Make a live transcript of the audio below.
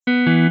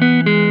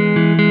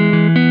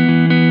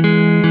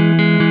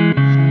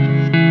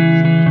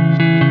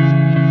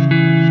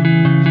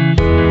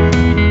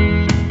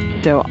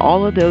So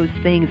all of those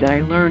things that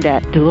I learned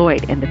at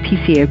Deloitte and the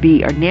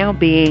PCAOB are now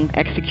being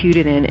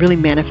executed and really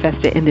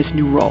manifested in this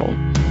new role.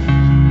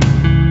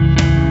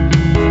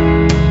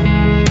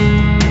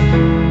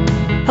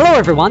 Hello,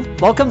 everyone.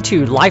 Welcome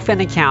to Life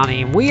in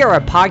Accounting. We are a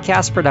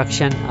podcast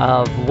production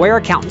of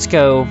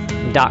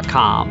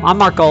WhereAccountants.go.com. I'm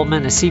Mark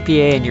Goldman, a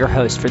CPA and your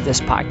host for this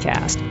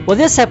podcast. Well,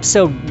 this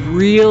episode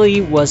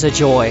really was a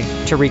joy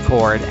to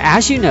record.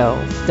 As you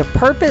know, the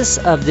purpose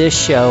of this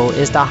show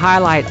is to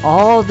highlight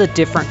all the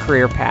different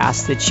career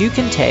paths that you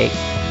can take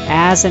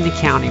as an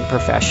accounting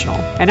professional.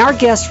 And our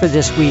guest for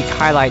this week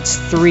highlights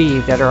three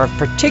that are of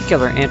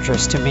particular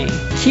interest to me.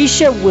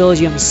 Keisha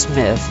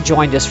Williams-Smith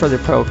joined us for the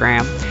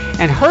program,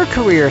 and her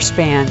career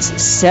spans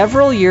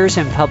several years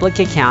in public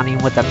accounting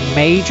with a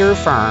major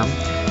firm,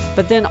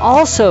 but then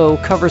also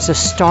covers the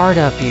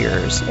startup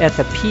years at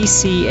the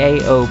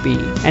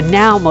PCAOB. And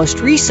now,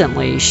 most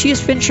recently, she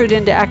has ventured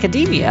into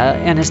academia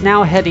and is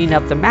now heading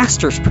up the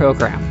master's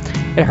program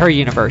at her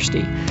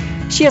university.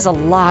 She has a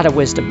lot of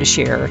wisdom to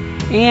share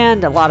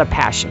and a lot of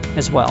passion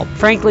as well.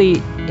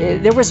 Frankly,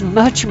 there was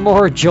much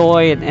more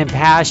joy and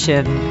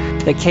passion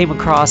that came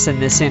across in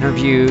this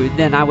interview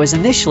than I was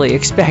initially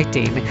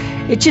expecting.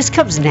 It just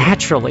comes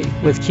naturally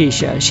with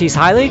Keisha. She's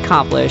highly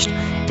accomplished,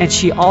 and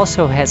she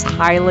also has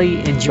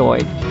highly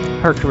enjoyed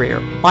her career.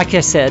 Like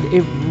I said,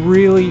 it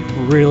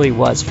really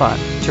was fun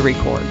to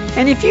record.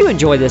 And if you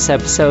enjoy this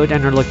episode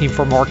and are looking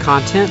for more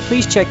content,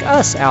 please check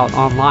us out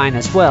online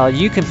as well.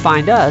 You can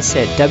find us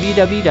at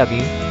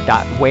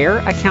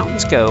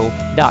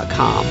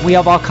www.whereaccountantsgo.com. We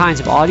have all kinds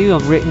of audio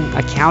and written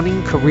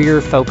accounting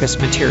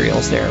career-focused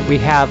materials there. We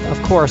have, of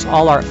course,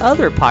 all our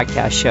other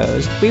podcast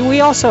shows.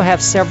 We also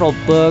have several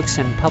books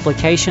and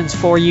publications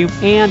for you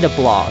and a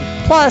blog.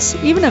 Plus,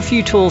 even a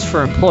few tools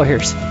for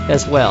employers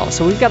as well.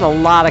 So we've got a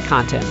lot of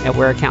content at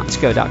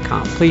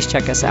whereaccountantsgo.com. Please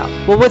check us out.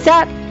 Well, with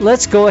that,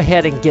 let's go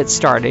ahead and get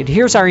started.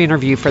 Here's our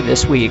interview for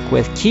this week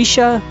with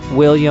Keisha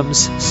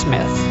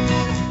Williams-Smith.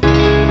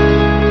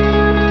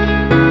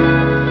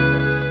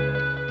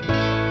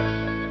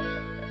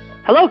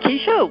 Hello,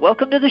 Keisha.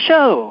 Welcome to the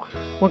show.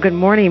 Well, good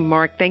morning,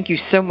 Mark. Thank you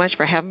so much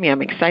for having me.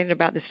 I'm excited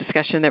about this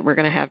discussion that we're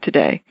going to have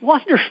today.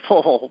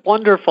 Wonderful.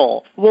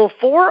 Well,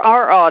 for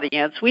our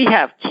audience, we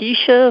have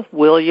Keisha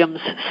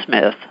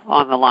Williams-Smith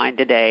on the line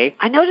today.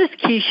 I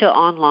noticed Keisha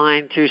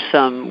online through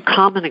some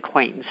common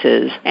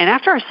acquaintances, and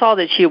after I saw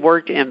that she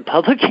worked in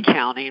public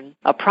accounting,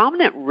 a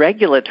prominent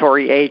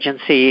regulatory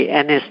agency,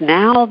 and is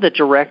now the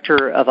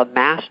director of a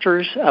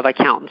Master's of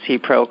Accountancy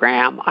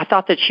program, I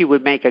thought that she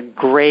would make a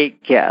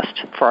great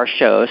guest for our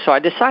show. So I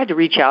decided to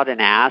reach out and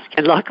ask,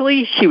 and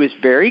luckily she was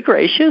very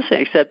gracious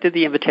and accepted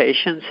the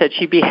invitation, said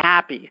she'd be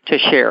happy to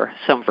share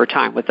some of her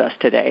time with us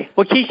today.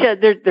 Well, Keisha,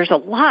 there's a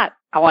lot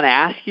I want to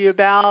ask you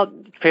about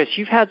because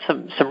you've had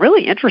some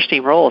really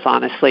interesting roles,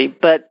 honestly,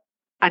 but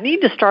I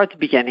need to start at the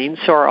beginning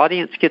so our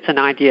audience gets an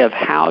idea of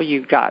how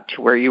you got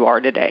to where you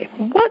are today.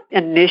 What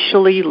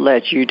initially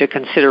led you to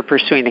consider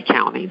pursuing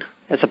accounting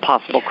as a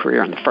possible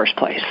career in the first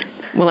place?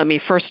 Well, let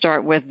me first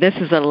start with this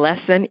is a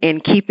lesson in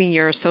keeping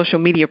your social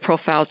media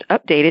profiles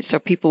updated so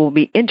people will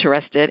be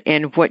interested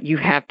in what you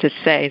have to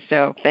say.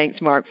 So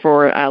thanks, Mark,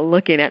 for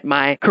looking at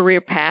my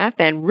career path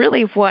and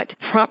really what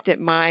prompted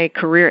my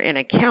career in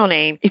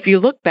accounting. If you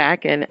look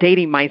back and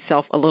dating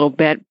myself a little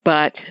bit,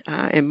 but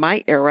in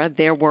my era,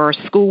 there were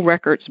school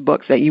records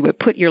books that you would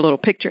put your little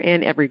picture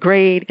in every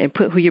grade and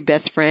put who your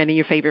best friend and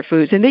your favorite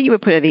foods. And then you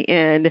would put at the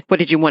end, what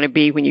did you want to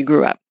be when you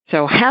grew up?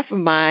 So half of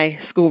my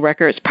school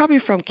records, probably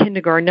from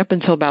kindergarten up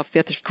until about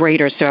fifth grade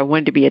or so, I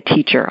wanted to be a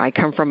teacher. I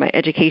come from an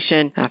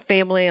education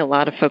family. A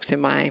lot of folks in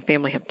my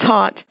family have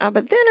taught. But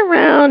then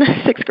around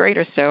sixth grade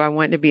or so, I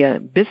wanted to be a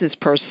business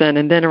person.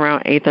 And then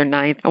around eighth or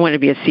ninth, I wanted to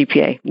be a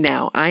CPA.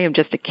 Now, I am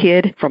just a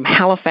kid from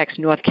Halifax,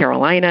 North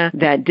Carolina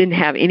that didn't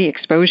have any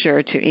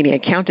exposure to any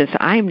accountants.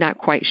 I am not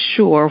quite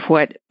sure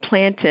what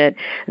planted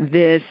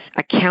this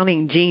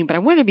accounting gene, but I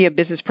wanted to be a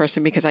business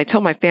person because I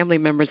told my family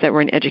members that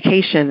were in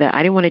education that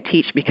I didn't want to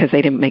teach because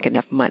they didn't make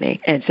enough money.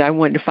 And so I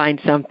wanted to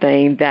find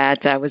something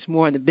that was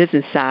more on the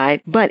business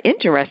side. But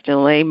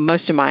interestingly,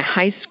 most of my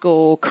high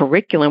school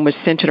curriculum was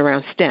centered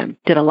around STEM.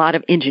 Did a lot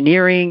of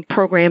engineering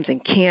programs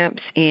and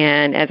camps.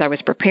 And as I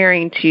was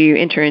preparing to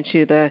enter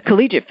into the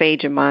collegiate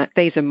phase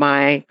of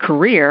my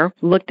career,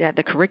 looked at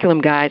the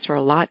curriculum guides for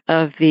a lot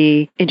of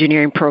the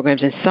engineering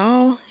programs and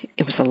saw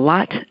it was a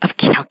lot of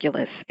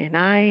calculus. And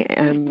I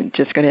am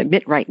just going to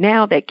admit right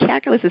now that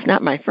calculus is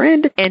not my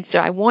friend. And so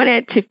I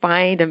wanted to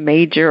find a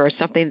major or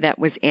something that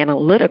was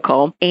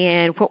analytical.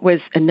 And what was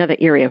another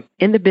area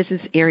in the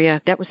business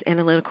area that was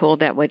analytical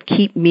that would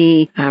keep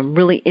me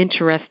really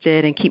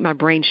interested and keep my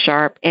brain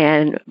sharp.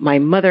 And my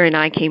mother and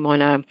I came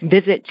on a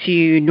visit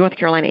to North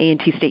Carolina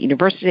A&T State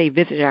University,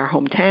 visited our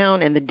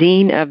hometown, and the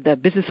dean of the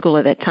business school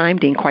at that time,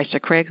 Dean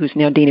Quaister Craig, who's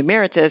now Dean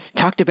Emeritus,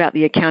 talked about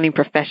the accounting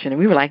profession. And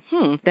we were like,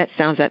 that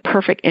sounds like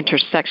perfect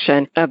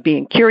intersection of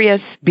being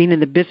curious, being in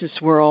the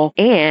business world,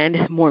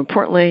 and more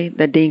importantly,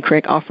 that Dean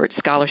Craig offered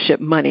scholarship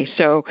money.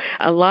 So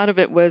a lot of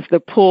it was the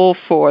pull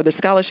for the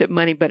scholarship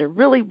money, but it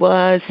really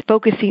was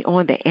focusing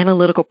on the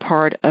analytical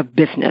part of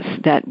business,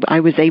 that I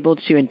was able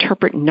to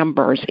interpret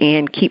numbers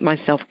and keep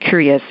myself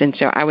curious. And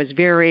so I was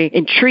very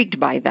intrigued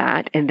by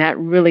that. And that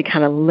really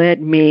kind of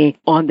led me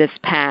on this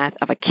path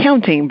of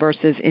accounting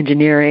versus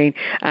engineering.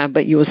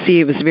 But you will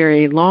see it was a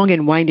very long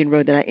and winding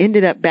road that I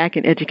ended up back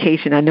in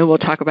education. I know we'll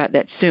talk about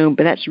that soon,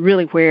 but that's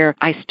really where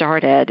I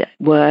started,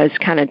 was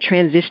kind of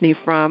transitioning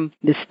from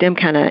the STEM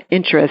kind of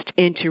interest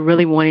into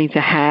really wanting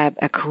to have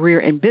a career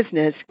in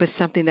business, but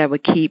something that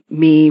would keep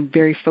me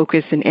very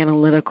focused and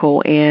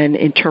analytical and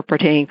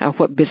interpreting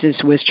what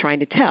business was trying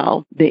to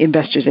tell the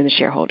investors and the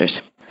shareholders.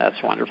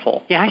 That's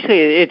wonderful. Yeah, I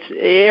see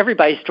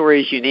everybody's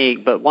story is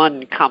unique, but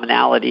one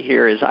commonality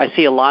here is I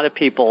see a lot of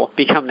people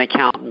become an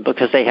accountant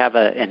because they have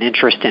an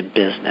interest in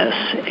business.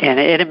 And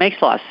it makes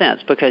a lot of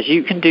sense because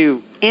you can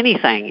do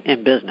anything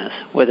in business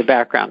with a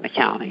background in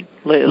accounting,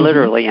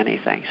 literally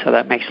anything. So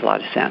that makes a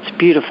lot of sense.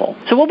 Beautiful.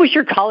 So what was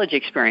your college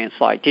experience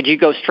like? Did you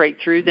go straight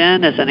through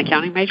then as an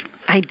accounting major?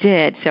 I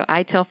did. So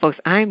I tell folks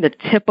I'm the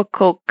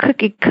typical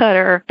cookie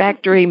cutter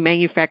factory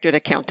manufactured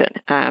accountant.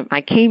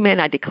 I came in,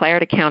 I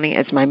declared accounting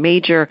as my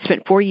major,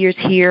 spent 4 years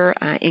here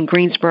in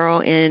Greensboro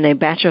in a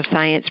Bachelor of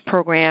Science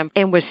program,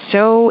 and was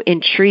so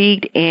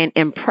intrigued and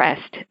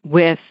impressed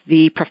with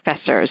the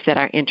professors that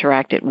I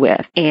interacted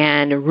with,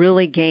 and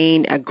really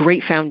gained a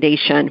great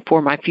foundation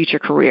for my future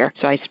career.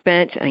 So I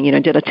spent,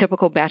 did a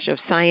typical Bachelor of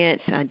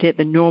Science. I did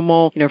the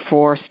normal,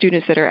 for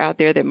students that are out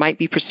there that might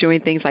be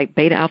pursuing things like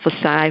Beta Alpha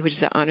Psi, which is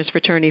the honors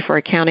fraternity for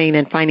accounting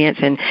and finance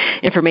and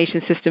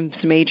information systems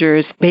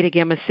majors. Beta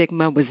Gamma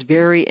Sigma was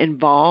very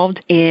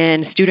involved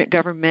in student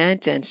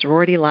government and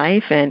sorority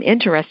life. And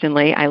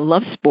interestingly, I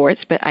love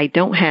sports, but I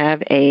don't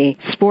have a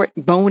sport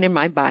bone in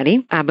my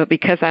body. But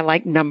because I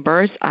like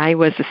numbers, I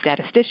was a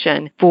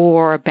statistician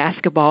for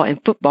basketball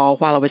and football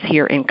while I was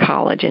here in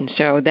college. And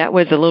so that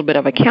was a little bit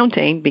of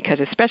accounting because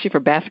especially for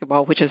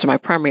basketball, which is my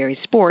primary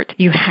sport,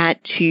 you had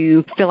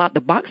to fill out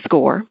the box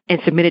score and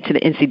submit it to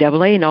the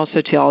NCAA and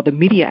also to all the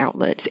media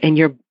outlets. And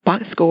your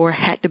box score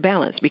had to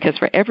balance because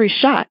for every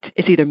shot,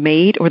 it's either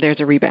made or there's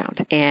a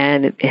rebound.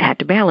 And it had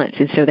to balance.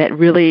 And so that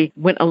really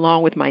went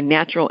along with my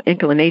natural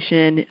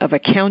inclination of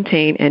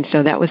accounting. And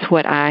so that was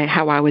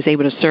how I was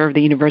able to serve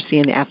the university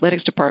in the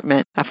athletics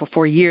department for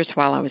 4 years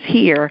while I was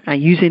here,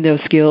 using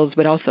those skills,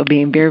 but also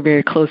being very,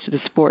 very close to the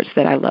sports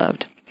that I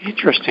loved.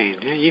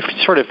 Interesting. You've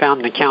sort of found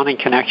an accounting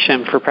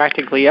connection for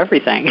practically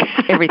everything.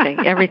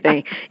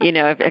 Everything.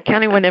 If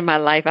accounting wasn't in my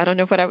life, I don't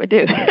know what I would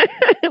do.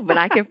 But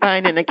I can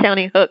find an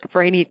accounting hook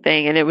for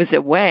anything. And it was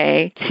a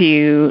way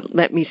to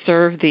let me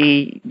serve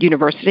the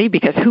university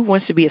because who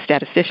wants to be a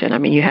statistician? I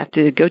mean, you have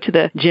to go to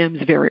the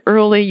gyms very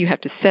early. You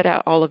have to set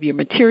out all of your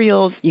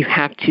materials. You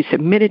have to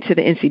submit it to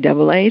the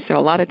NCAA. So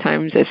a lot of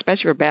times,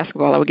 especially for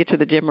basketball, I would get to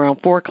the gym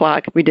around 4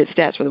 o'clock. We did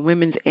stats for the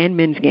women's and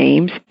men's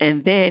games.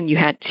 And then you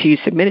had to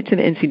submit it to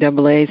the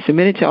NCAA,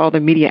 submitted to all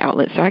the media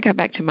outlets. So I got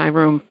back to my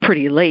room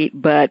pretty late,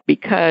 but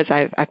because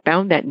I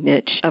found that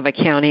niche of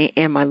accounting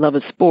and my love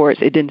of sports,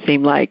 it didn't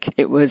seem like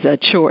it was a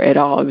chore at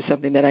all. It was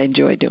something that I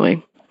enjoyed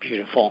doing.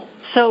 Beautiful.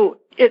 So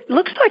it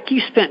looks like you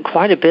spent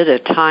quite a bit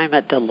of time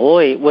at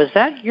Deloitte. Was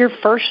that your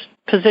first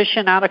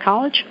position out of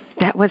college?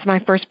 That was my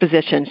first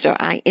position. So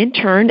I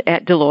interned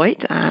at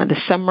Deloitte the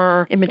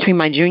summer in between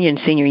my junior and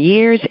senior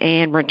years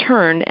and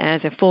returned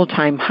as a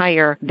full-time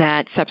hire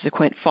that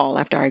subsequent fall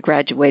after I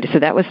graduated. So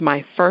that was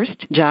my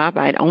first job.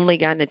 I'd only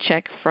gotten a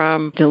check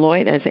from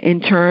Deloitte as an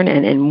intern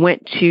and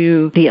went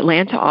to the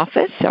Atlanta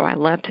office. So I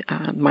left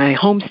my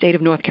home state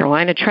of North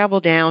Carolina,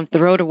 traveled down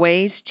the road a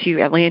ways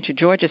to Atlanta,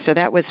 Georgia. So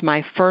that was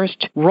my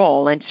first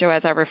role. And so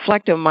as I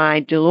reflect on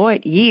my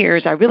Deloitte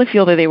years, I really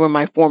feel that they were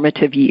my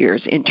formative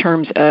years in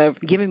terms of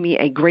giving me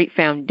a great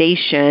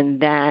foundation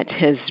that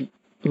has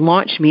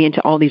launched me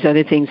into all these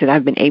other things that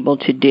I've been able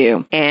to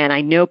do. And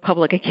I know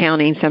public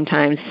accounting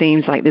sometimes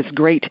seems like this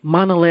great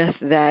monolith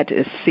that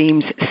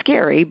seems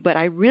scary, but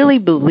I really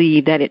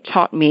believe that it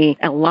taught me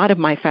a lot of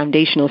my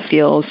foundational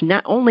skills,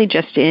 not only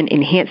just in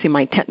enhancing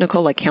my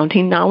technical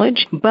accounting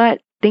knowledge,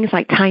 but things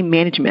like time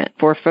management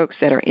for folks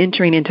that are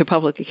entering into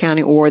public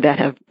accounting or that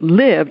have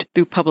lived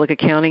through public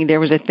accounting. There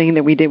was a thing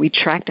that we did. We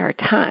tracked our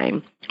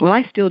time. Well,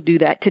 I still do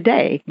that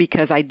today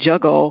because I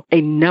juggle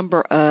a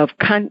number of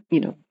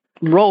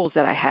roles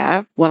that I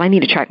have. Well, I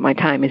need to track my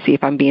time and see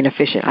if I'm being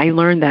efficient. I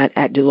learned that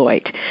at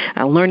Deloitte,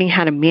 learning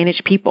how to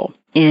manage people.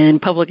 In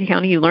public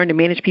accounting, you learn to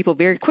manage people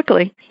very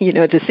quickly.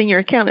 As a senior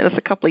accountant, that's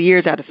a couple of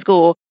years out of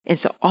school. And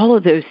so all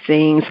of those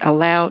things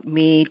allowed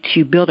me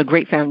to build a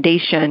great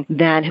foundation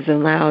that has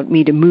allowed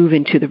me to move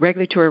into the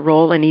regulatory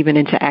role and even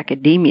into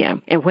academia.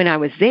 And when I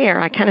was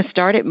there, I kind of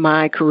started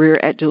my career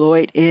at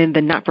Deloitte in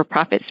the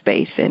not-for-profit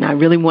space. And I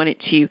really wanted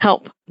to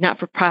help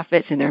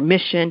not-for-profits in their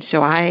mission.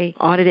 So I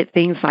audited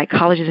things like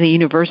colleges and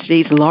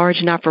universities,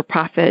 large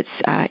not-for-profits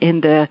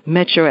in the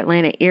metro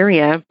Atlanta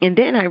area. And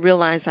then I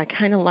realized I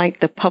kind of liked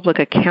the public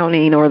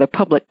accounting or the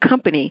public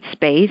company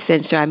space.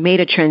 And so I made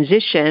a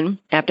transition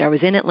after I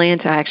was in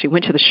Atlanta. I actually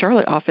went to the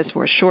Charlotte office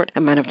for a short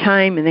amount of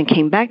time and then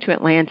came back to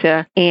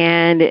Atlanta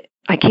and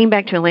I came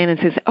back to Atlanta and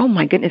said, oh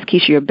my goodness,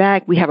 Keisha, you're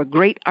back. We have a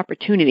great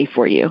opportunity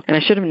for you. And I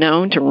should have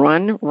known to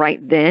run right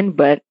then,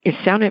 but it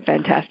sounded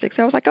fantastic.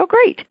 So I was like, oh,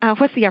 great.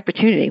 What's the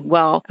opportunity?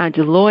 Well,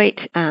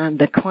 Deloitte,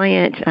 the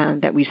client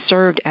that we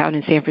served out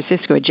in San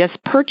Francisco, had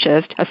just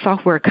purchased a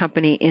software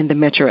company in the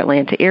metro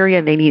Atlanta area,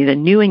 and they needed a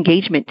new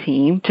engagement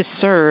team to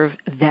serve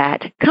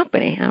that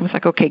company. And I was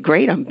like, okay,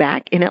 great. I'm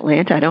back in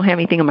Atlanta. I don't have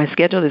anything on my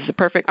schedule. This is a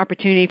perfect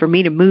opportunity for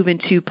me to move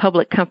into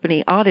public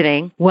company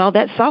auditing. Well,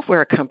 that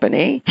software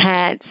company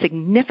had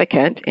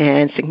significant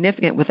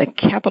with a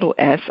capital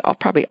S,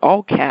 probably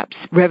all caps,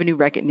 revenue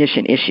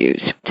recognition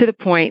issues, to the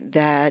point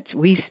that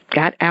we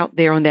got out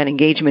there on that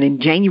engagement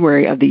in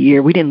January of the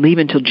year. We didn't leave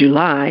until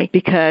July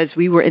because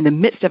we were in the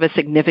midst of a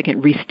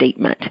significant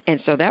restatement.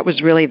 And so that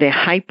was really the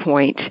high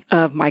point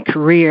of my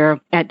career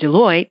at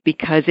Deloitte,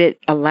 because it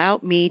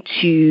allowed me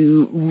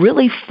to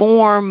really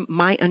form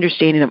my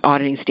understanding of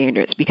auditing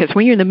standards. Because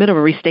when you're in the middle of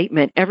a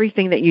restatement,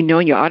 everything that you know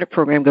in your audit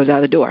program goes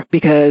out the door,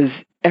 because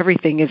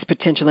everything is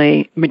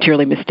potentially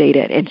materially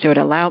misstated. And so it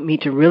allowed me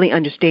to really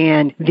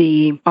understand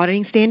the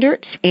auditing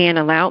standards and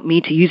allowed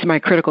me to use my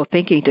critical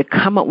thinking to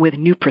come up with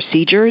new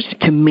procedures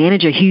to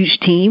manage a huge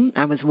team.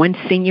 I was one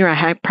senior.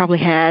 I probably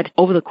had,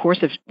 over the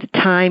course of the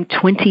time,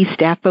 20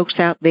 staff folks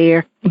out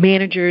there,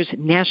 managers,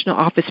 national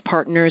office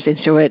partners. And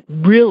so it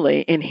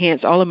really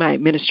enhanced all of my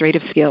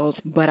administrative skills.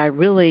 But I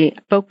really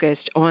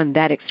focused on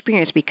that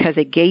experience because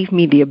it gave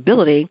me the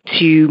ability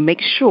to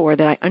make sure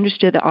that I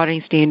understood the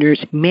auditing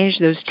standards, manage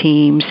those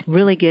teams,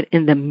 really get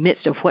in the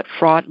midst of what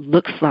fraud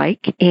looks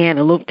like, and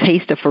a little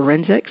taste of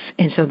forensics.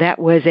 And so that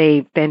was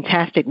a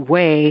fantastic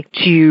way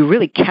to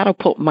really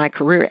catapult my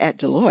career at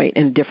Deloitte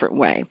in a different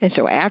way. And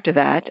so after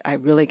that, I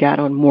really got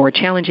on more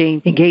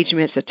challenging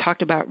engagements that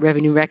talked about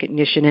revenue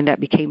recognition, and that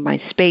became my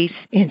space.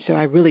 And so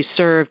I really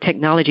served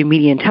technology,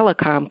 media, and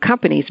telecom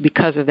companies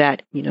because of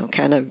that,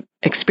 kind of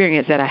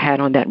experience that I had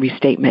on that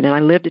restatement. And I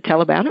lived to tell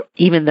about it,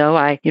 even though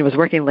I was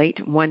working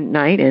late one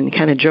night and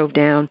kind of drove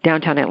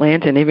downtown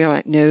Atlanta. And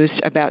everyone knows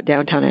about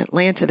downtown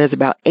Atlanta, there's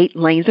about 8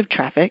 lanes of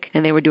traffic,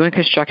 and they were doing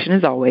construction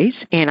as always.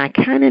 And I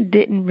kind of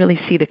didn't really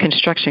see the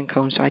construction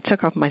cone, so I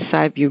took off my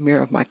side view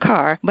mirror of my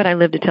car, but I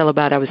lived to tell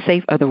about it. I was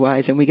safe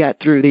otherwise, and we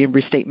got through the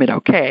restatement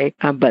okay.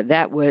 But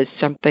that was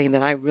something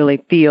that I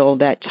really feel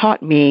that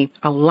taught me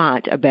a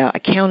lot about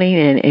accounting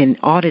and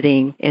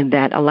auditing, and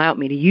that allowed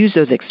me to use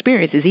those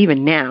experiences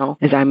even now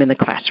as I'm in the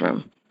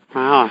classroom.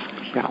 Wow.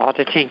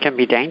 Auditing can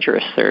be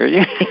dangerous there.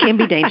 It can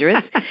be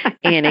dangerous,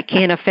 and it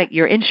can affect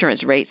your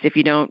insurance rates if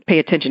you don't pay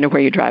attention to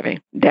where you're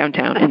driving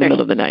downtown in the middle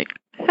of the night.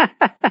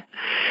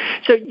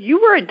 So you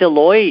were at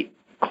Deloitte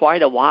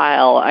quite a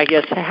while, I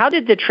guess. How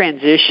did the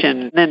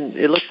transition, then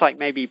it looks like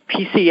maybe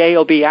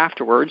PCAOB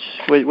afterwards,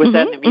 was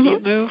that an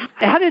immediate move?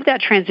 How did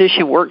that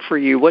transition work for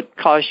you? What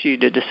caused you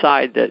to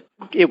decide that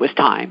it was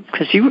time?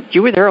 Because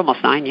you were there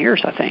almost 9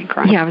 years, I think,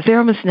 right? Yeah, I was there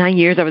almost 9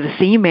 years. I was a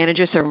senior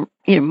manager, so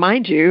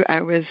mind you,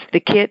 I was the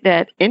kid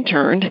that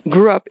interned,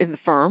 grew up in the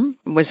firm,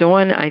 was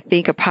on, I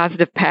think, a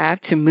positive path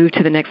to move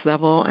to the next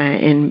level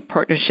in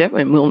partnership,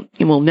 and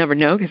we'll never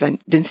know because I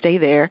didn't stay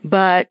there.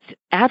 But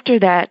after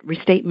that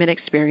restatement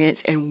experience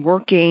and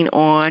working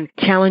on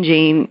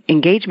challenging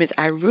engagements,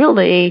 I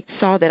really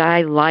saw that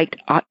I liked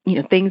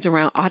things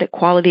around audit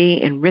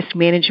quality and risk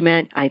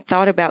management. I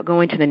thought about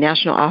going to the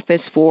national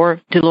office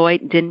for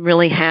Deloitte, didn't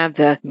really have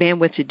the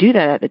bandwidth to do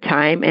that at the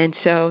time. And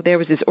so there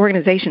was this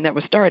organization that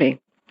was starting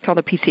called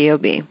the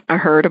PCAOB. I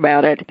heard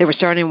about it. They were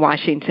starting in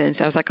Washington.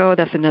 So I was like, oh,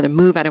 that's another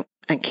move.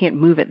 I can't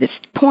move at this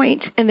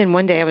point. And then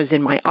one day I was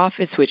in my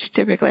office, which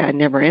typically I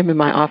never am in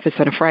my office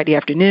on a Friday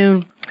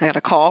afternoon. I got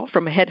a call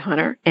from a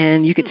headhunter,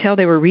 and you could tell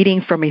they were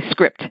reading from a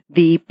script.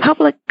 The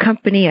Public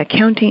Company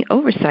Accounting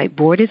Oversight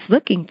Board is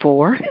looking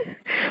for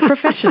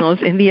professionals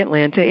in the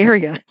Atlanta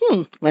area.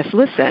 Let's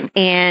listen.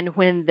 And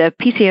when the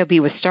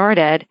PCAOB was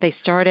started,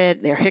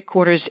 their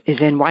headquarters is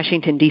in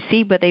Washington,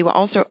 D.C., but they were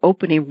also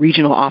opening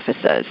regional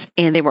offices.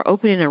 And they were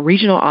opening a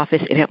regional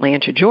office in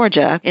Atlanta,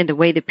 Georgia. And the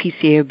way the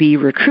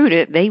PCAOB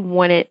recruited, they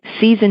wanted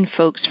seasoned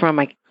folks from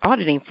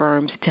auditing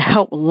firms to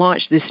help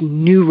launch this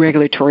new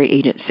regulatory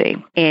agency.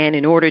 And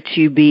in order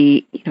to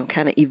be,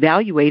 kind of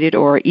evaluated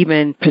or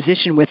even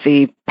positioned with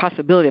the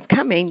possibility of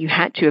coming, you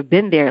had to have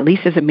been there at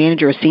least as a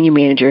manager or senior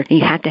manager, and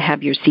you had to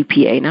have your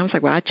CPA. And I was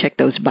like, well, I checked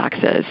those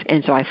boxes.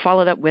 And so I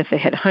followed up with a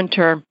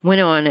headhunter,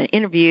 went on an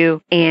interview,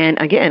 and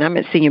again, I'm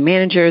a senior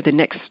manager. The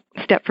next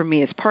step for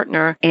me is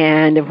partner.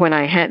 And when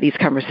I had these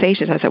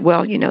conversations, I said,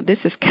 well, this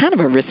is kind of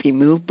a risky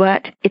move,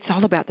 but it's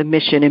all about the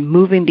mission and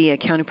moving the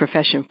accounting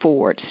profession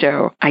forward.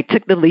 So I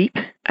took the leap,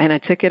 and I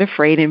took it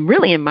afraid. And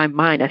really in my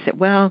mind, I said,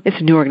 well, it's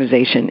a new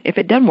organization. If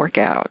it doesn't work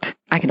out,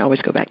 I can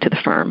always go back to the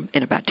firm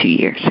in about 2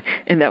 years.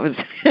 And that was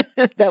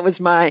that was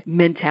my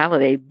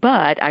mentality.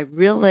 But I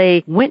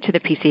really went to the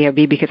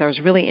PCAOB because I was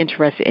really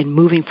interested in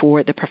moving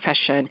forward the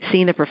profession,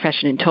 seeing the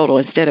profession in total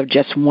instead of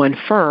just one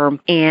firm.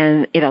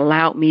 And it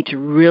allowed me to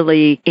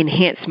really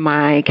enhance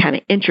my kind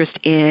of interest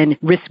in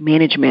risk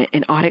management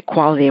and audit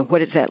quality and what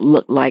does that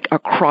look like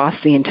across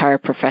the entire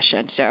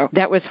profession. So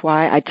that was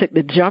why I took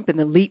the jump and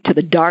the leap to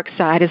the dark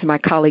side, as my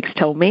colleagues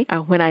told me,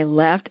 when I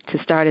left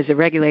to start as a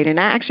regulator. And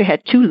I actually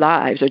had 2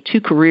 lives or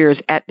 2 careers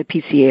at the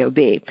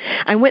PCAOB.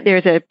 I went there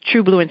as a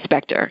true blue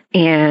inspector.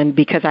 And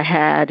because I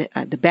had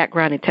the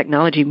background in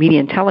technology, media,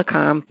 and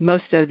telecom,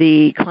 most of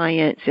the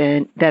clients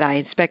that I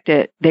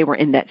inspected, they were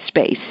in that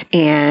space.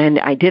 And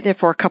I did it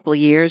for a couple of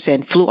years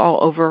and flew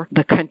all over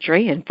the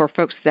country. And for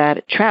folks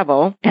that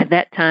travel, at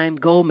that time,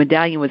 gold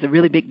medallion was a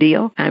really big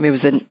deal. It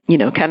was in,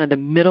 kind of the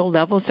middle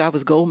level. So I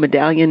was gold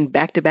medallion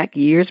back-to-back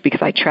years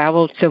because I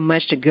traveled so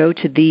much to go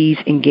to these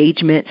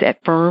engagements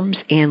at firms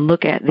and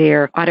look at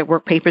their audit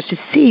work papers to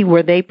see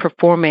were they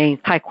performing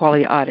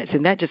high-quality audits.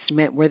 And that just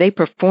meant were they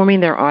performing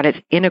their audits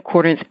in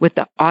accordance with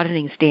the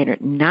auditing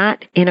standard,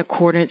 not in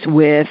accordance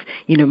with,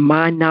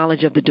 my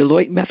knowledge of the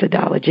Deloitte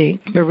methodology,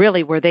 but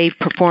really were they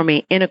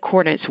performing in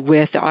accordance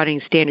with the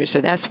auditing standards.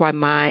 So that's why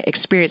my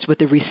experience with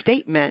the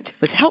restatement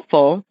was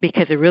helpful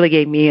because it really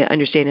gave me an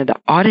understanding of the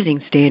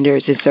auditing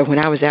standards. And so when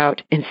I was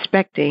out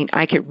inspecting,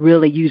 I could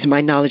really use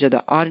my knowledge of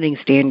the auditing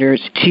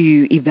standards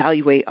to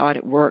evaluate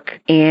audit work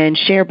and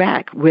share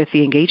back with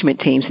the engagement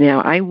teams.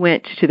 Now, I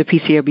went to the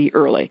PCAOB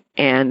early,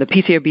 and the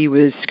PCAOB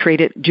was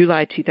created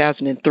July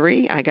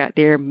 2003. I got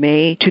there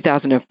May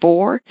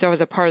 2004. So I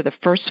was a part of the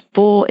first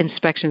full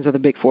inspections of the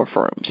Big Four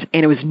firms.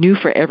 And it was new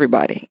for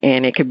everybody,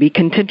 and it could be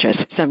contentious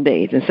some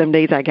days. And some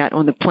days I got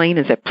on the plane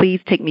and said, please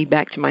take me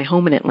back to my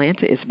home in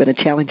Atlanta. It's been a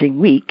challenging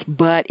week,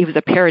 but it was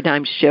a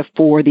paradigm shift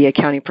for the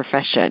accounting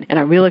profession. And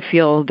I really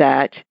feel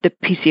that the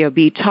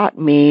PCAOB taught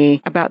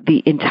me about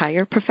the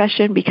entire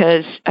profession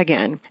because,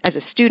 again, as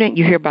a student,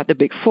 you hear about the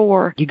Big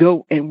Four, you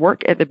go and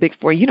work at the Big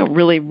Four, you don't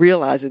really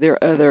realize that there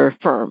are other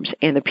firms.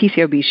 And the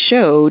PCAOB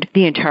showed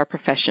the entire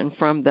profession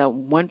from the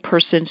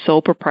one-person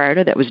sole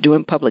proprietor that was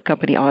doing public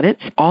company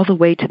audits all the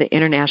way to the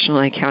international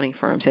accounting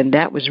firms. And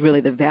that was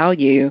really the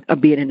value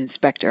of being an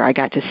inspector. I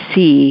got to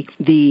see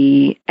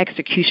the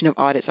execution of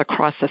audits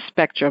across the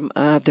spectrum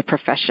of the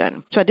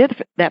profession. So I did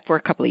that for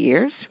a couple of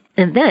years.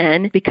 And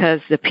then,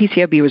 because the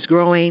PCAOB was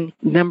growing,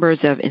 numbers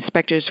of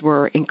inspectors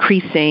were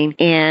increasing,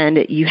 and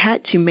you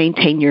had to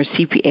maintain your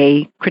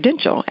CPA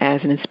credential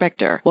as an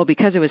inspector. Well,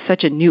 because it was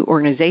such a new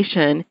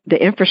organization,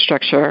 the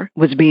infrastructure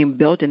was being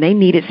built, and they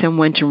needed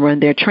someone to run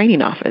their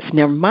training office.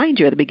 Now, mind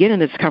you, at the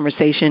beginning of this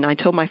conversation, I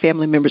told my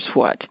family members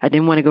what? I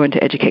didn't want to go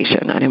into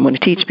education. I didn't want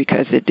to teach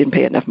because it didn't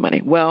pay enough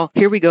money. Well,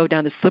 here we go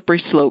down the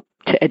slippery slope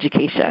to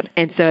education.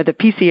 And so the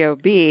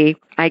PCAOB,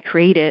 I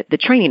created the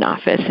training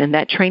office, and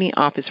that training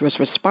office was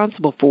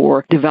responsible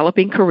for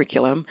developing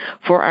curriculum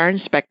for our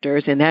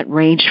inspectors, and that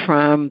ranged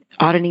from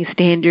auditing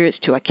standards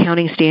to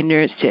accounting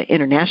standards to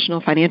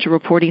international financial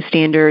reporting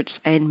standards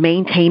and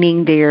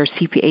maintaining their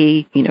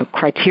CPA,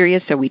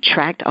 criteria. So we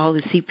tracked all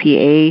the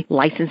CPA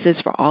licenses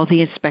for all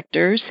the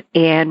inspectors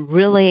and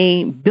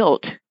really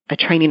built a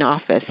training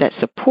office that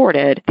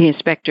supported the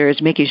inspectors,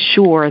 making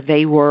sure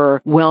they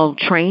were well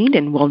trained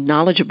and well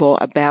knowledgeable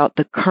about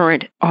the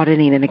current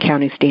auditing and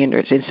accounting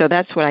standards. And so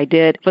that's what I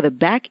did for the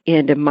back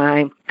end of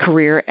my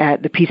career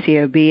at the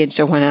PCAOB. And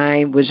so when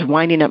I was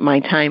winding up my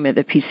time at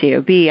the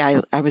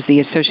PCAOB, I was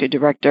the associate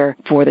director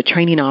for the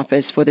training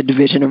office for the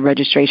Division of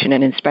Registration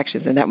and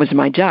Inspections. And that was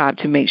my job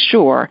to make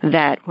sure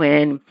that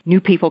when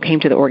new people came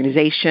to the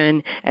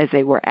organization, as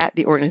they were at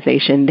the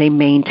organization, they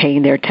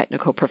maintained their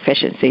technical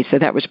proficiency. So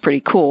that was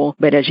pretty cool.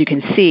 But as you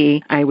can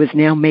see, I was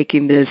now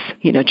making this,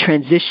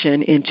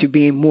 transition into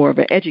being more of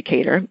an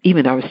educator,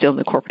 even though I was still in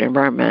the corporate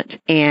environment,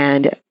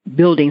 and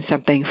building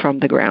something from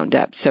the ground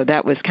up. So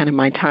that was kind of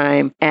my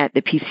time at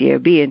the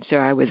PCAOB. And so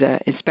I was an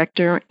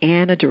inspector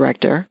and a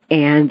director,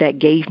 and that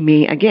gave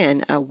me,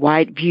 again, a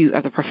wide view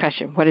of the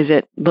profession. What does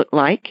it look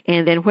like?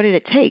 And then what did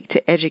it take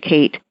to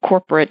educate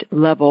corporate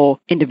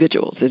level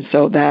individuals? And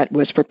so that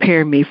was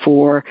preparing me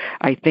for,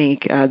 I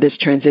think, this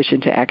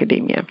transition to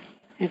academia.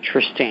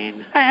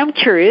 Interesting. I'm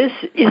curious,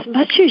 as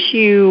much as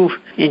you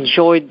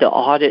enjoyed the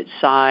audit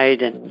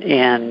side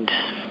and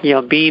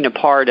being a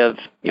part of,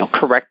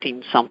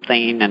 correcting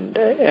something and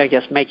I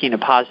guess making a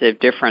positive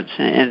difference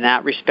in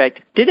that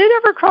respect, did it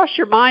ever cross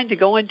your mind to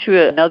go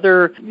into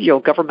another,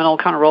 governmental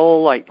kind of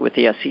role like with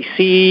the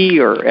SEC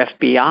or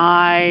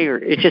FBI? Or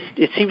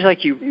it seems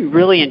like you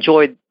really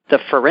enjoyed the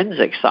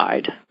forensic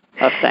side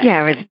of things. Yeah,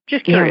 I was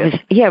just curious.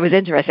 It was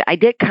interesting. I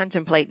did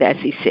contemplate the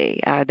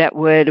SEC. That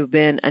would have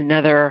been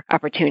another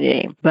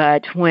opportunity.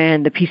 But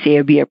when the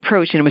PCAOB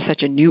approached, and it was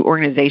such a new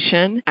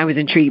organization, I was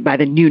intrigued by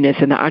the newness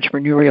and the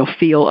entrepreneurial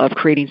feel of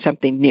creating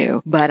something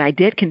new. But I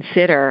did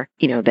consider,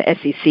 the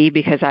SEC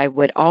because I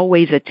would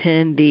always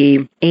attend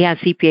the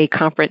AICPA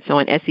conference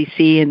on SEC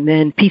and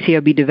then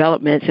PCAOB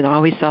developments, and I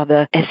always saw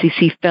the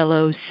SEC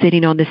fellows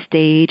sitting on the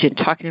stage and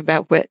talking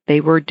about what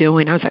they were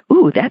doing. I was like,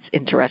 ooh, that's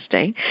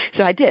interesting.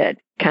 So I did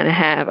kind of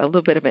have a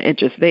little bit of an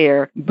interest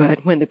there.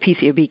 But when the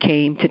PCAOB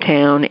came to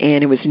town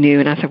and it was new,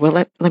 and I said, well,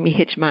 let me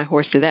hitch my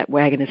horse to that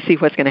wagon and see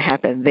what's going to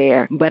happen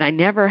there. But I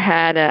never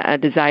had a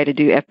desire to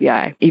do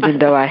FBI, even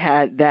though I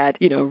had that,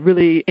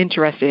 really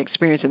interesting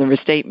experience in the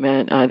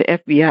restatement. The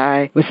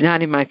FBI was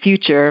not in my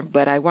future,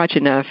 but I watch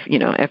enough,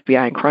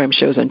 FBI and crime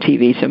shows on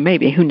TV, so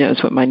maybe who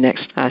knows what my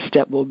next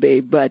step will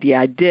be. But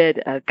yeah, I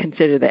did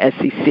consider the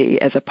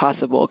SEC as a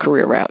possible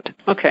career route.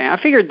 Okay,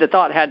 I figured the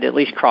thought had to at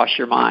least cross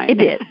your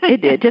mind.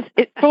 It did. Just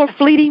for a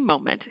fleeting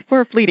moment.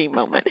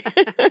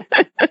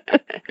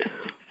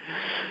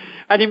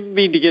 I didn't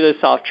mean to get us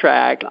off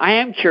track. I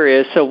am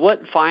curious, so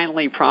what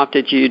finally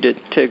prompted you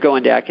to go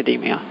into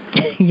academia?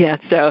 Yeah,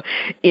 so,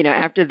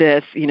 after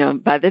this,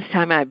 by this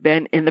time I've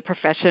been in the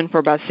profession for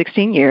about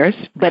 16 years.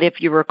 But if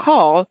you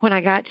recall, when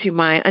I got to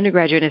my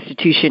undergraduate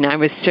institution, I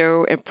was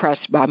so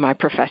impressed by my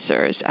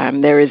professors.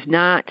 There is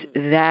not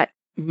that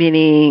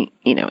many,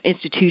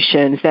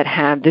 institutions that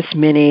have this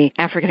many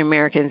African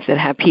Americans that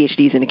have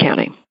PhDs in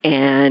accounting.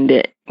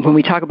 And when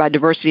we talk about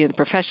diversity in the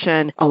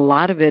profession, a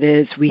lot of it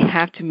is we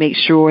have to make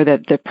sure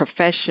that the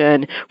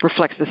profession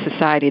reflects the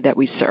society that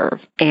we serve.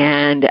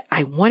 And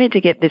I wanted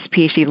to get this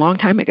PhD a long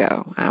time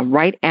ago.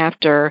 Right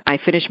after I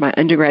finished my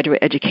undergraduate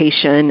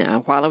education,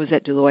 while I was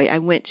at Deloitte, I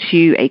went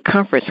to a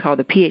conference called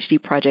the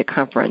PhD Project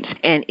Conference.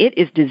 And it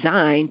is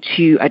designed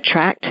to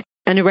attract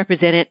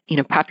underrepresented,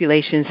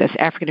 populations as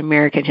African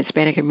American,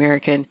 Hispanic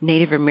American,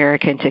 Native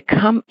American to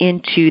come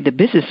into the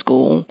business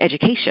school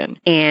education.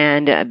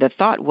 And the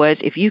thought was,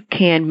 if you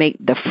can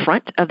make the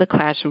front of the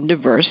classroom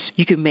diverse,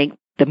 you can make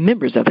the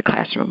members of the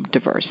classroom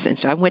diverse. And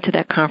so I went to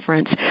that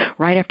conference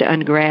right after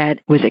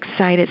undergrad, was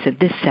excited, said,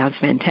 this sounds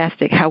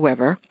fantastic.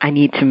 However, I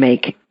need to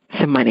make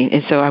some money.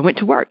 And so I went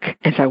to work.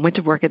 And so I went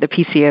to work at the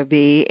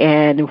PCAOB.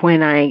 And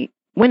when I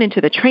went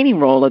into the training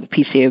role of the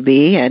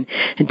PCAOB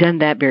and done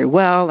that very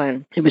well,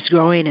 and it was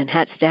growing and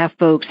had staff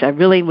folks, I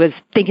really was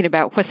thinking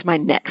about what's my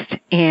next.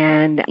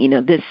 And,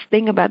 this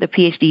thing about the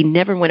PhD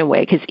never went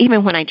away, because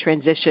even when I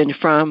transitioned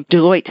from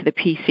Deloitte to the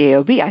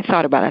PCAOB, I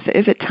thought about it. I said,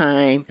 is it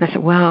time? And I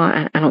said, well,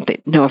 I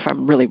don't know if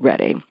I'm really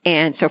ready.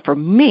 And so for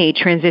me,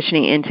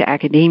 transitioning into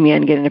academia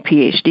and getting a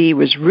PhD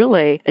was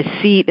really a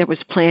seed that was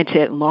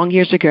planted long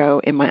years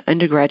ago in my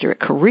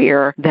undergraduate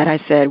career that I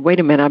said, wait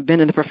a minute, I've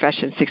been in the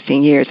profession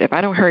 16 years. If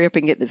I don't hurry up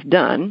and get this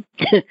done,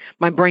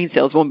 my brain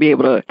cells won't be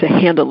able to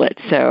handle it.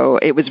 So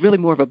it was really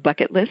more of a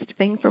bucket list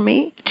thing for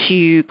me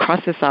to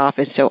cross this off,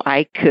 and so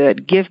I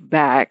could give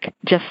back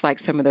just like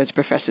some of those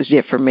professors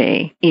did for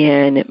me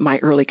in my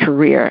early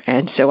career.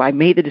 And so I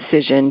made the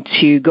decision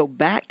to go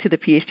back to the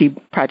PhD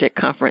Project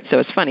Conference. So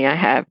it's funny, I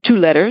have 2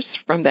 letters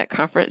from that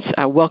conference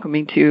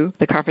welcoming to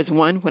the conference,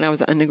 one when I was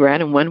an undergrad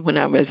and one when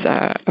I was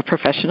a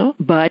professional.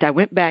 But I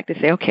went back to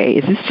say, okay,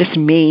 is this just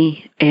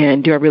me,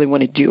 and do I really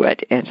want to do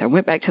it? And so I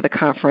went back to the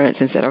conference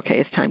and said, okay,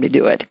 it's time to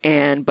do it.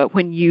 But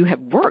when you have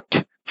worked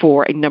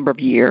for a number of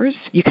years,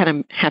 you kind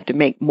of have to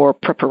make more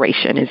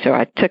preparation. And so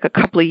I took a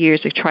couple of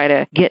years to try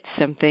to get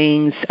some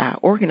things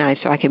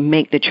organized so I can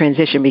make the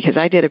transition, because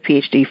I did a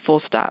PhD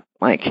full stop,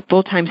 like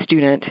full-time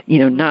student,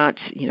 not,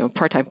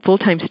 part-time,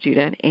 full-time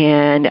student.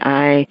 And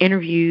I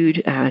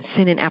interviewed,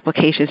 sent in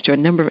applications to a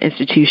number of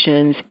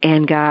institutions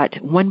and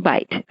got one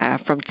bite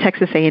from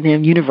Texas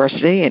A&M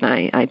University. And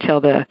I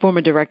tell the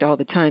former director all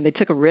the time, they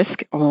took a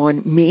risk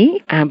on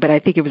me, but I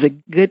think it was a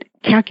good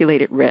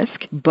calculated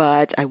risk.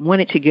 But I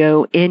wanted to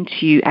go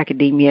into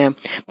academia,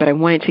 but I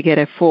wanted to get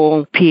a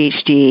full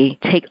PhD,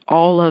 take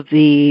all of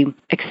the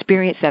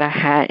experience that I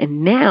had,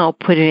 and now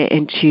put it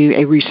into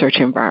a research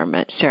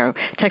environment. So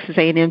Texas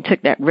A&M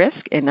took that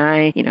risk, and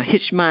I,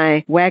 hitched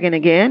my wagon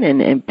again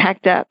and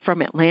packed up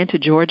from Atlanta,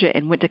 Georgia,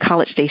 and went to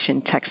College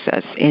Station,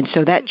 Texas. And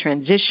so that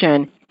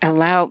transition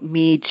allowed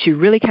me to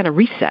really kind of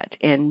reset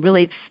and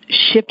really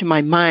shift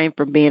my mind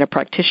from being a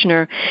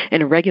practitioner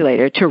and a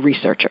regulator to a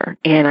researcher.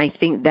 And I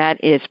think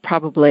that is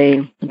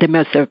probably the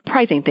most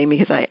surprising thing,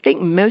 because I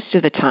think most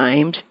of the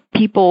times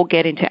people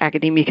get into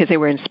academia because they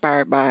were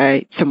inspired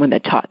by someone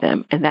that taught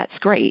them, and that's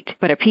great.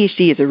 But a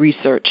PhD is a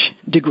research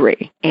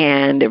degree.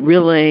 And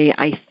really,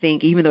 I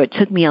think even though it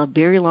took me a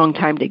very long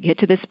time to get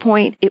to this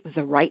point, it was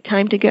the right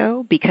time to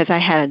go, because I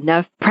had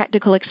enough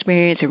practical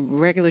experience and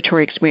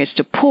regulatory experience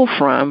to pull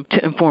from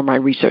to inform my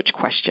research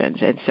questions.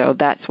 And so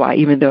that's why,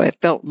 even though it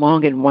felt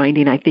long and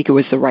winding, I think it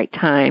was the right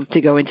time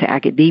to go into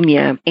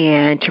academia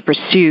and to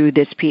pursue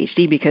this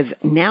PhD, because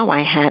now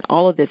I had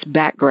all of this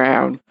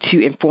background to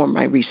inform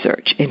my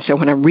research. And so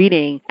when I'm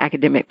reading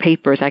academic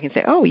papers, I can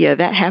say, oh, yeah,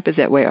 that happens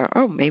that way, or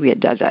oh, maybe it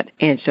doesn't.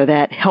 And so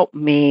that helped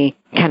me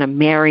kind of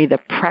marry the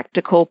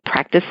practical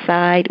practice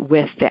side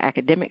with the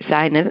academic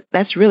side. And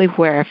that's really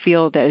where I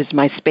feel that is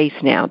my space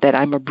now, that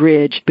I'm a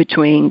bridge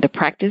between the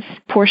practice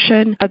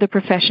portion of the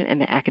profession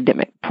and the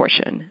academic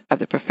portion of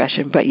the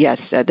profession. But yes,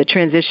 the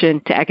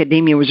transition to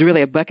academia was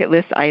really a bucket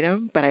list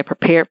item, but I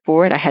prepared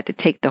for it. I had to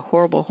take the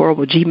horrible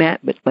GMAT,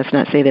 but let's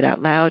not say that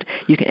out loud.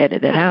 You can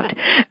edit that out.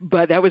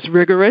 But that was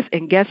rigorous.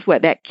 And guess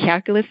what? That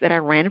calculus that I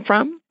ran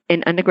from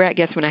in undergrad,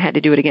 guess when I had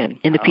to do it again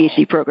in the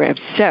PhD program.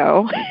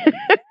 So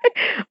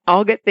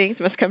all good things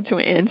must come to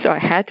an end. So I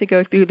had to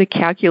go through the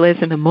calculus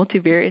and the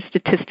multivariate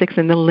statistics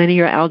and the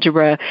linear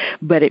algebra,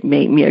 but it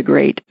made me a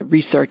great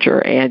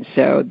researcher. And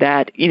so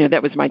that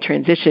was my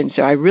transition.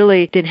 So I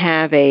really didn't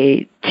have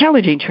a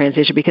challenging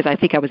transition because I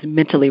think I was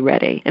mentally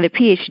ready. And the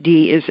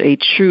PhD is a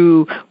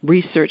true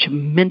research,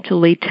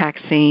 mentally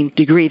taxing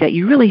degree that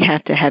you really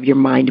have to have your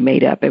mind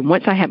made up. And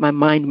once I had my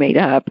mind made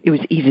up, it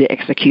was easy to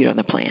execute on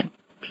the plan.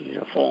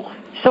 Beautiful.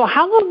 So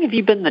how long have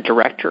you been the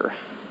director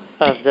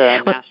of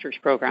the master's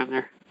program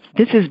there?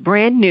 This is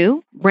brand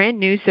new.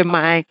 So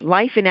my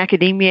life in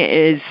academia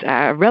is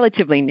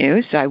relatively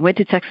new. So I went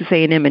to Texas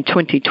A&M in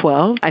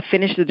 2012. I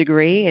finished the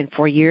degree in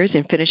 4 years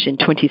and finished in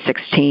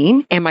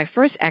 2016. And my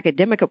first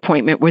academic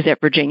appointment was at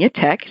Virginia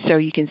Tech. So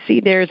you can see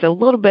there's a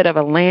little bit of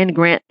a land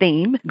grant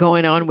theme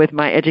going on with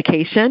my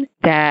education,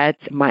 that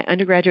my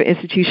undergraduate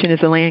institution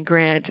is a land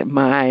grant.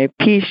 My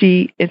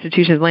PhD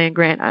institution is a land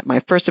grant.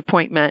 My first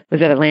appointment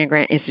was at a land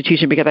grant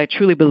institution because I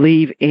truly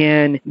believe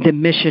in the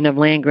mission of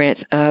land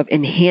grants of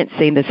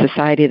enhancing the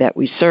society that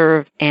we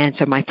serve. And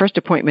so my first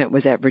appointment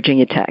was at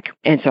Virginia Tech.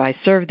 And so I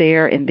served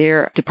there in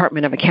their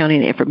Department of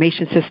Accounting and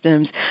Information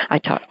Systems. I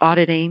taught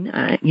auditing.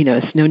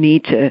 It's no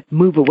need to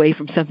move away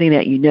from something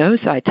that you know.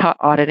 So I taught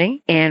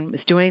auditing and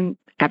was doing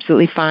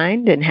absolutely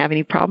fine. Didn't have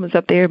any problems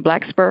up there in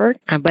Blacksburg.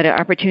 But an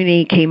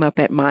opportunity came up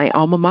at my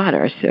alma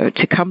mater, so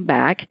to come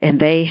back, and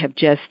they have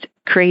just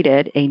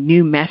created a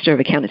new Master of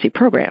Accountancy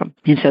program.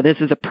 And so this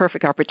is a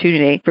perfect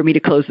opportunity for me to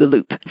close the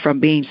loop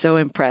from being so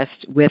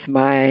impressed with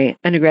my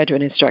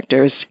undergraduate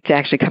instructors to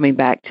actually coming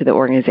back to the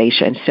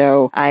organization.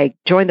 So I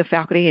joined the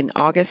faculty in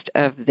August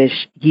of this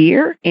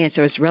year, and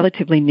so it's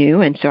relatively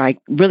new. And so I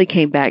really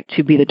came back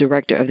to be the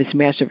director of this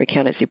Master of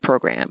Accountancy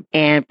program.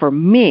 And for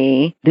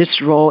me, this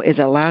role is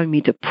allowing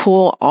me to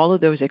pull all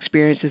of those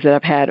experiences that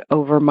I've had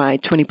over my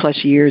 20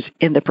 plus years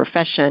in the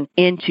profession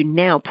into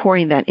now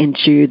pouring that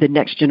into the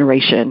next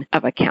generation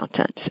of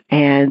accountants.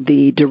 And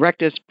the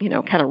director's,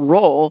 kind of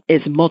role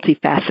is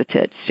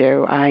multifaceted.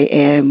 So I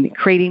am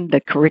creating the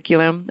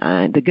curriculum.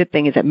 The good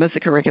thing is that most of the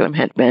curriculum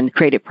had been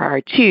created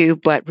prior to,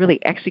 but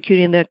really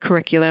executing the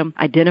curriculum,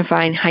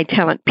 identifying high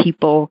talent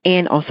people,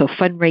 and also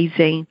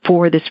fundraising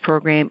for this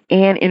program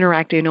and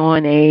interacting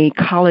on a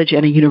college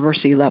and a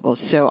university level.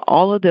 So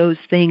all of those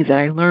things that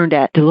I learned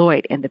at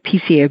Deloitte and the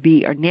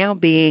PCAOB are now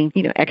being,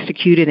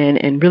 executed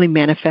and really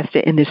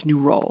manifested in this new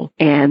role.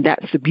 And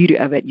that's the beauty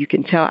of it. You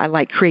can tell I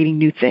like creating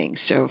new things.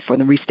 So for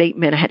the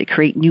restatement, I had to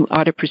create new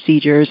audit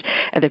procedures.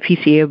 At the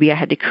PCAOB, I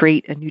had to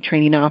create a new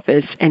training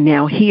office. And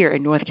now here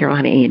in North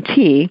Carolina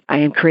A&T, I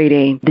am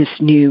creating this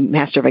new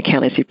Master of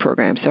Accountancy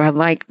program. So I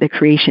like the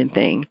creation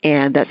thing,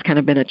 and that's kind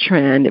of been a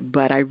trend,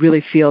 but I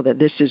really feel that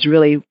this is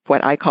really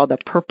what I call the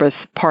purpose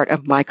part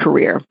of my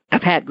career.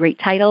 I've had great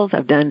titles.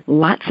 I've done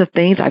lots of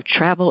things. I've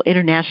traveled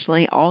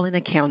internationally, all in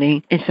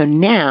accounting. And so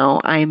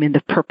now I am in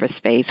the purpose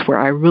space where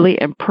I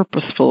really am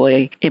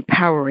purposefully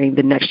empowering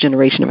the next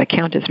generation of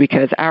accountants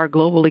because our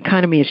global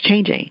economy is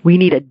changing. We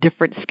need a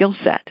different skill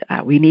set.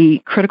 We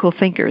need critical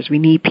thinkers. We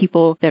need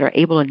people that are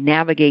able to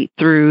navigate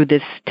through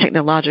this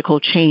technological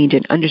change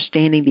and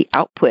understanding the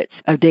outputs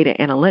of data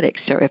analytics.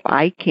 So if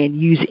I can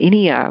use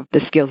any of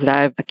the skills that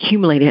I've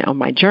accumulated on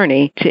my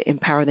journey to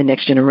empower the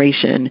next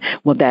generation,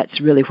 well,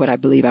 that's really what I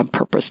believe I'm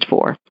purposed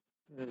for.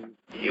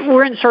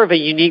 We're in sort of a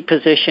unique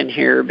position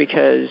here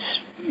because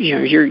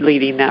you're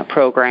leading that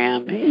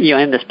program.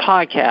 In this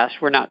podcast,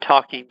 we're not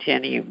talking to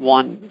any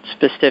one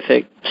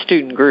specific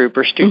student group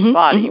or student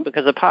body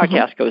because the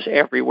podcast goes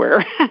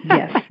everywhere.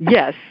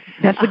 Yes.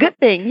 That's a good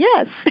thing.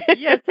 Yes.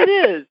 Yes, it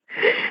is.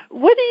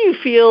 What do you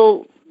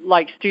feel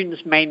like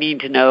students may need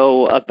to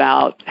know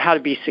about how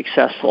to be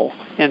successful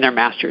in their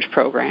master's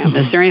program?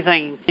 Is there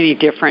any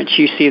difference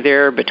you see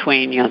there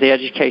between, the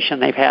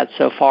education they've had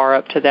so far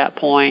up to that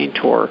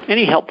point, or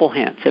any helpful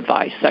hints,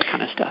 advice, that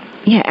kind of stuff?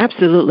 Yeah,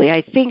 absolutely.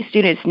 I think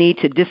students need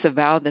to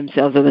disavow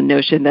themselves of the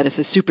notion that it's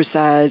a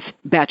supersized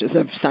Bachelor's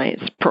of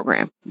Science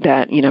program,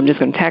 that, I'm just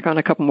going to tack on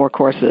a couple more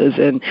courses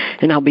and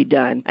I'll be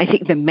done. I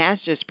think the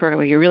master's program,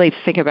 when you really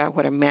think about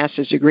what a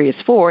master's degree is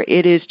for,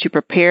 it is to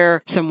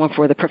prepare someone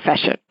for the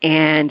profession.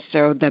 And And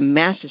so the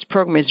master's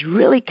program is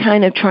really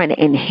kind of trying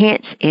to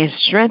enhance and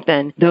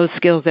strengthen those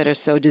skills that are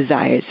so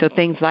desired. So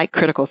things like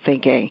critical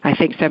thinking. I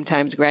think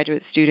sometimes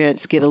graduate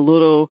students get a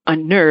little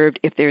unnerved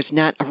if there's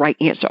not a right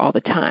answer all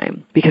the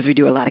time, because we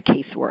do a lot of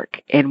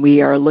casework and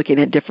we are looking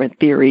at different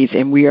theories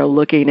and we are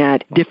looking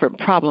at different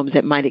problems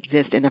that might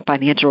exist in a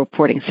financial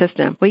reporting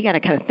system. Well, you got to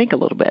kind of think a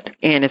little bit.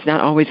 And it's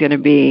not always going to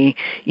be,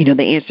 the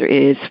answer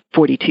is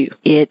 42.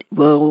 It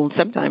will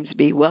sometimes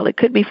be, well, it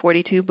could be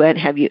 42, but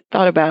have you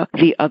thought about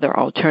the other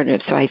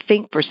alternatives? So I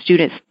think for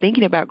students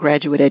thinking about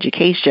graduate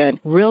education,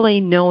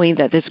 really knowing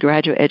that this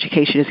graduate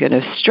education is going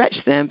to stretch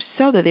them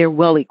so that they're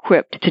well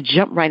equipped to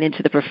jump right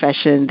into the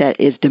profession that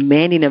is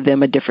demanding of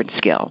them a different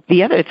skill.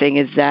 The other thing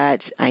is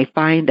that I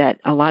find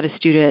that a lot of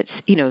students,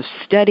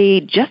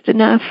 study just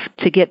enough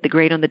to get the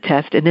grade on the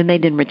test, and then they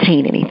didn't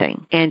retain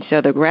anything. And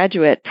so the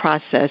graduate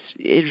process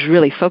is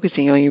really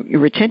focusing on your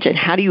retention.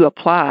 How do you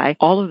apply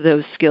all of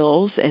those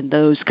skills and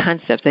those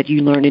concepts that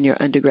you learned in your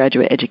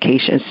undergraduate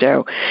education?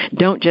 So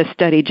don't just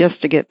study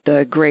just to get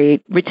the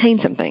grade. Retain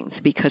some things,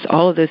 because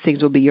all of those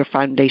things will be your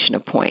foundation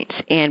of points.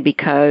 And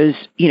because,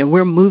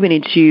 we're moving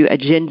into a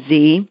Gen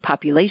Z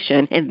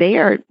population, and they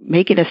are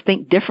making us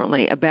think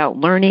differently about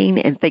learning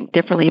and think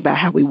differently about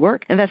how we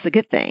work. And that's a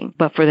good thing.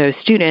 But for those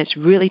students,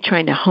 really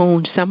trying to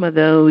hone some of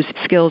those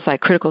skills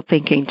like critical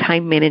thinking,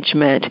 time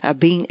management,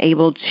 being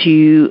able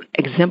to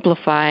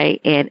exemplify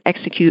and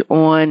execute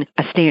on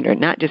a standard,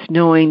 not just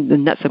knowing the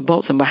nuts and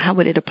bolts, but how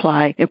would it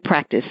apply in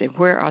practice and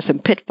where are some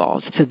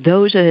pitfalls. So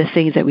those are the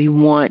things that we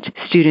want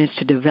students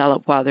to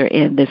develop while they're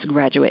in this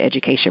graduate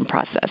education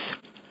process.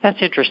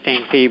 That's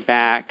interesting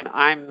feedback.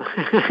 I'm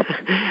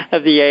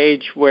of the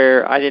age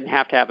where I didn't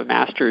have to have a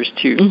master's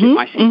to do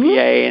my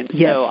CPA, and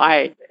so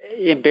I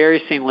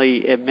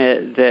embarrassingly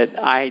admit that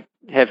I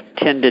have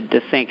tended to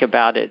think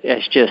about it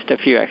as just a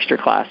few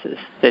extra classes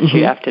that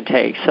you have to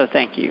take. So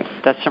thank you.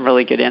 That's some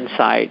really good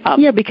insight.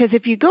 Because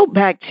if you go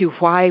back to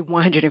why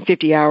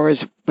 150 hours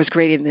was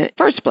created in the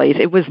first place,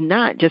 it was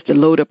not just to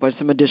load up on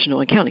some additional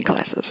accounting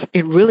classes.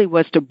 It really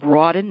was to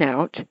broaden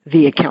out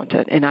the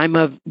accountant.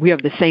 And we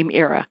have the same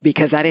era,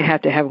 because I didn't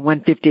have to have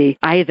 150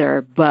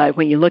 either. But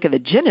when you look at the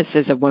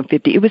genesis of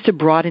 150, it was to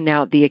broaden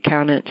out the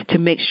accountant to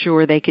make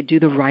sure they could do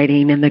the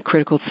writing and the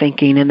critical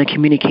thinking and the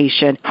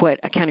communication. What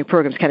accounting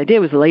programs kind of did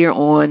was layer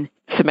on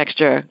some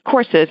extra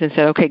courses and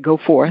said, okay, go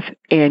forth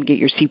and get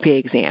your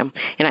CPA exam.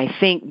 And I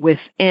think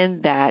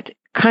within that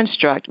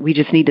construct, we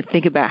just need to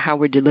think about how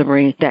we're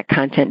delivering that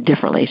content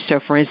differently.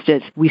 So, for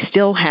instance, we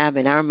still have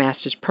in our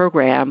master's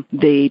program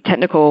the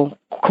technical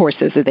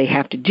courses that they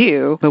have to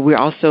do, but we're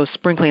also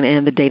sprinkling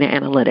in the data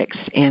analytics.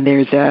 And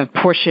there's a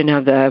portion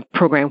of the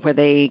program where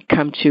they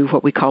come to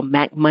what we call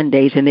Mac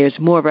Mondays, and there's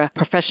more of a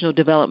professional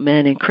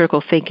development and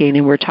critical thinking,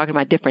 and we're talking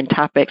about different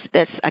topics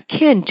that's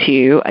akin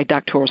to a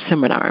doctoral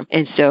seminar.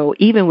 And so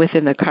even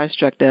within the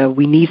construct of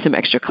we need some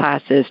extra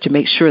classes to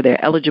make sure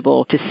they're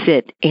eligible to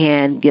sit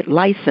and get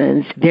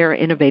licensed, there are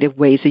innovative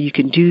ways that you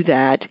can do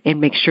that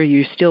and make sure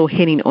you're still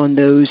hitting on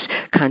those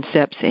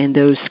concepts and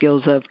those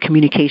skills of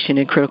communication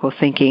and critical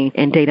thinking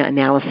and data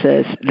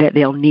analysis that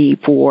they'll need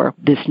for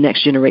this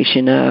next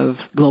generation of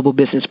global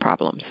business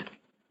problems.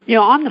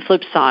 On the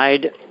flip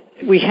side,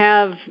 we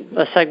have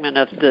a segment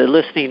of the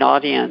listening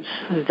audience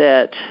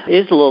that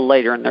is a little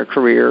later in their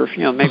career,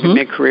 maybe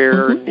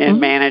mid-career in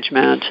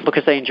management,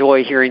 because they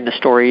enjoy hearing the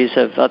stories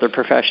of other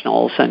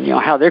professionals and,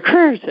 how their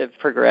careers have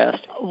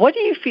progressed. What do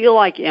you feel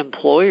like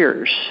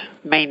employers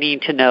may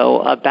need to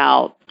know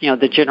about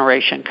the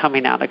generation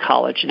coming out of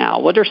college now?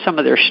 What are some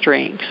of their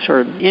strengths, or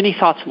any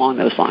thoughts along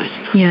those lines?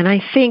 Yeah, and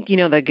I think,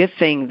 the good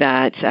thing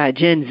that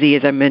Gen Z,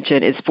 as I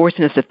mentioned, is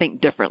forcing us to think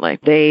differently.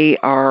 They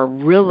are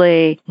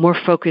really more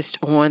focused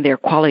on their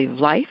quality of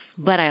life,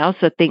 but I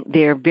also think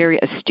they're very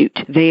astute.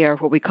 They are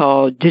what we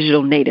call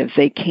digital natives.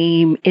 They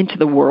came into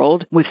the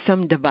world with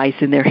some device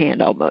in their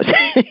hand almost.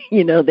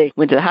 They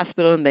went to the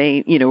hospital and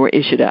they, were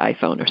issued an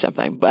iPhone or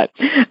something. But,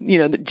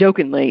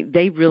 jokingly,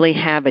 they really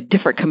have a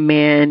different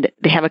command.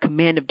 They have a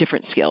command of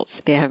different skills.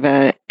 They have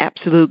an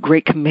absolute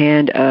great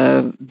command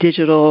of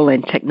digital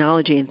and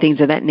technology and things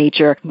of that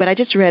nature. But I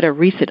just read a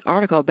recent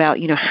article about,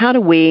 how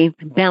do we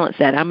balance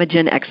that? I'm a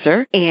Gen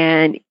Xer,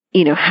 and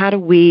how do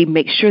we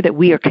make sure that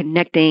we are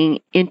connecting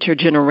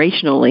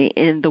intergenerationally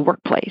in the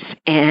workplace?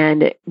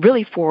 And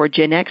really for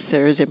Gen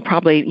Xers and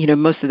probably,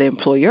 most of the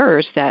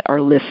employers that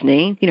are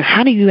listening,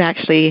 how do you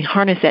actually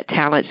harness that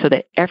talent so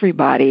that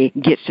everybody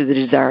gets to the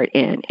desired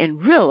end?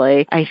 And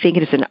really, I think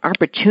it is an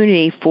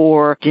opportunity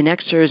for Gen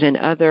Xers and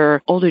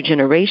other older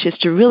generations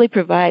to really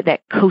provide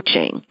that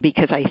coaching,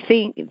 because I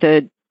think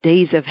the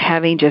days of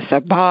having just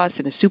a boss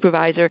and a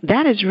supervisor,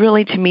 that is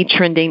really, to me,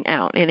 trending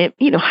out. And it,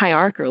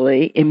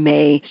 hierarchically, it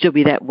may still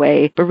be that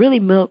way, but really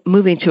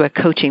moving to a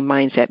coaching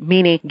mindset,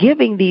 meaning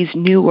giving these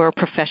newer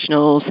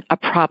professionals a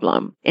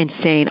problem and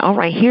saying, all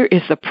right, here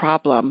is the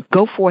problem,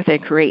 go forth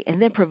and create, and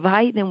then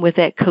provide them with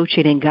that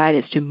coaching and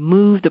guidance to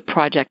move the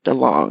project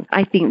along.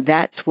 I think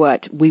that's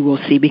what we will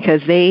see,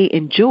 because they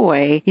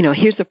enjoy,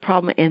 here's the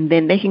problem, and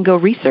then they can go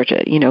research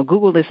it.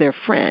 Google is their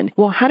friend.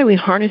 Well, how do we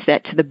harness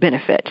that to the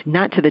benefit,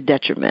 not to the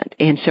detriment? development.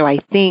 And so I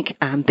think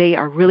they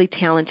are really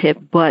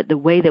talented, but the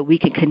way that we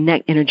can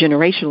connect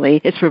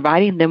intergenerationally is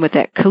providing them with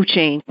that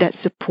coaching, that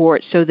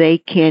support, so they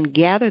can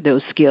gather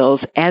those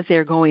skills as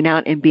they're going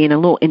out and being a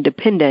little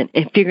independent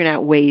and figuring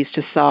out ways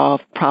to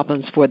solve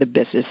problems for the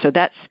business. So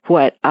that's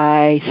what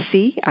I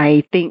see.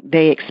 I think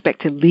they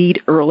expect to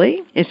lead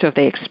early. And so if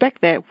they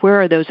expect that,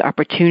 where are those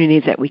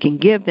opportunities that we can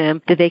give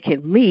them that they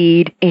can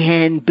lead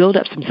and build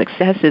up some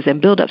successes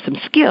and build up some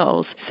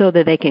skills so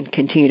that they can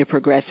continue to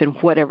progress in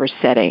whatever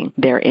setting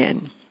they're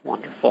in.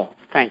 Wonderful.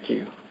 Thank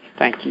you.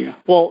 Thank you.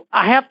 Well,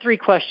 I have 3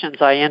 questions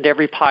I end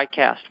every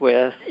podcast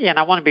with, and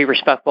I want to be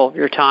respectful of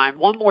your time.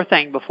 One more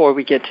thing before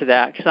we get to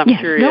that, because I'm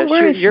curious. No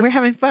worries. We're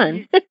having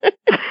fun.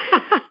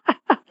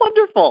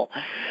 Wonderful.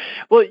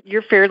 Well,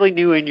 you're fairly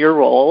new in your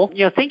role.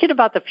 Thinking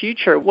about the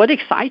future, what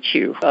excites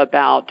you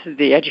about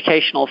the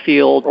educational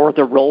field or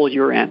the role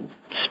you're in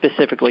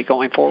specifically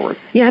going forward?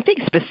 Yeah, I think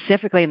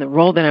specifically in the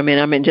role that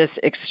I'm just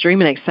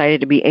extremely excited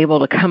to be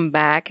able to come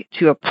back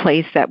to a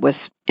place that was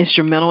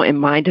instrumental in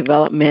my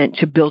development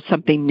to build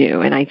something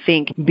new. And I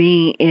think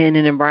being in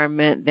an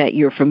environment that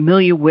you're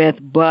familiar with,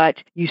 but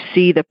you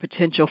see the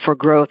potential for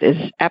growth is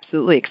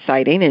absolutely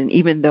exciting. And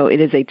even though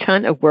it is a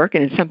ton of work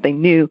and it's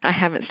something new, I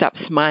haven't stopped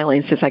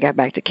smiling since I got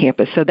back to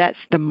campus. So that's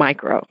the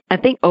micro. I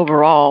think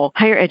overall,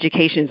 higher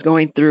education is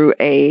going through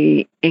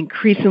a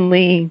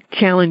increasingly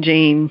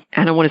challenging,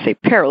 I don't want to say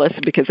perilous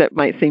because that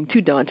might seem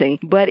too daunting,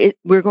 but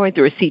we're going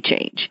through a sea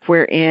change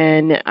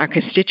wherein our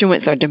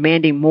constituents are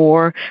demanding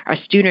more. Our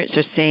students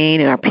are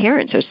saying and our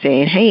parents are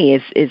saying, hey,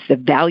 is the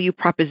value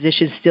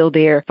proposition still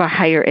there for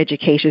higher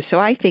education? So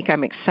I think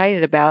I'm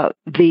excited about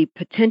the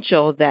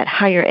potential that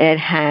higher ed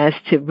has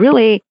to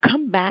really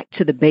come back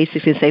to the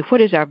basics and say,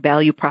 what is our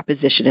value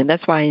proposition? And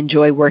that's why I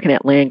enjoy working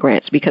at land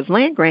grants, because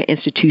land grant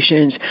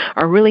institutions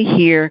are really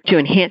here to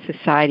enhance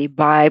society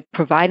by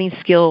providing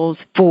skills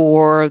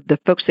for the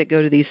folks that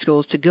go to these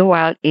schools to go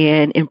out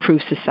and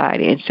improve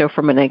society. And so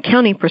from an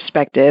accounting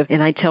perspective,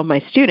 and I tell my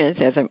students,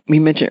 as we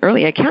mentioned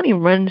earlier, accounting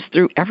runs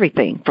through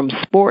everything from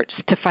sports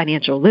to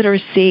financial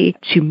literacy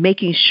to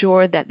making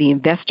sure that the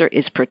investor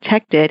is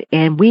protected.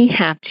 And we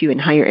have to, in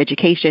higher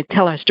education,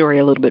 tell our story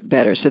a little bit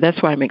better. So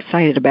that's what I'm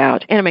excited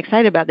about. And I'm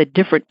excited about the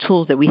different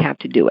tools that we have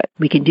to do it.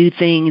 We can do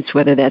things,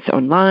 whether that's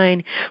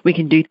online, we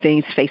can do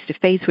things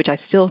face-to-face, which I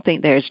still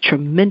think there's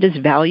tremendous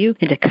value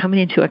into coming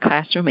into a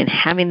classroom and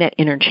having that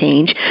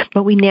interchange.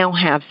 But we now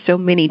have so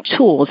many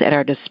tools at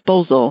our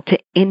disposal to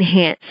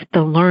enhance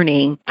the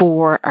learning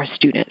for our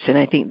students. And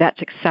I think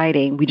that's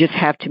exciting. We just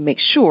have to make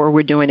sure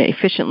we're doing it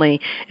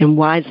efficiently and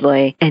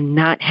wisely and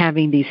not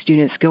having these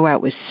students go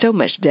out with so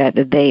much debt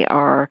that they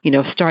are,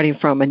 starting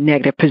from a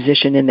negative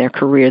position in their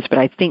careers. But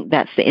I think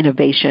that's the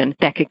innovation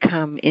that could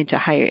come into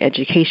higher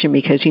education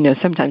because,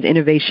 sometimes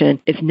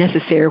innovation is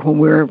necessary when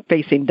we're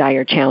facing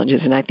dire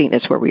challenges. And I think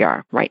that's where we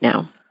are right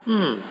now.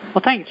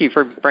 Well, thank you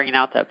for bringing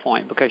out that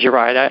point because you're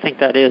right. I think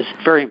that is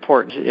very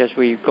important as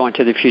we go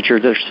into the future.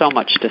 There's so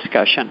much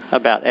discussion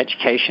about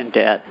education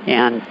debt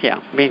and,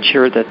 being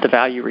sure that the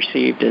value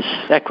received is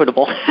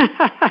equitable.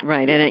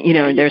 Right.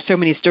 And, there's so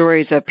many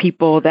stories of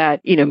people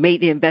that, made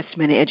the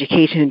investment in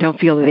education and don't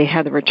feel that they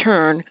had the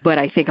return. But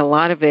I think a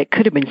lot of it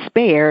could have been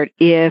spared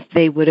if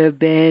they would have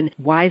been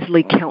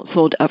wisely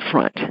counseled up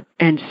front.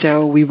 And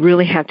so we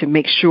really have to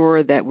make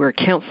sure that we're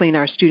counseling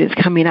our students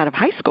coming out of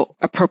high school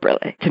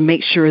appropriately to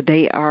make sure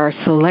they are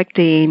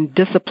selecting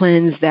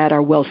disciplines that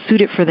are well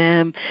suited for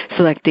them,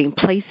 selecting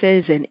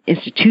places and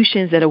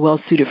institutions that are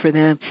well suited for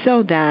them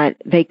so that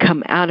they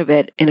come out of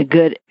it in a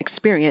good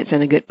experience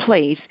and a good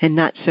place and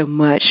not so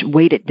much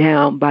weighted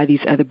down by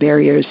these other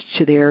barriers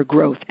to their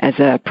growth as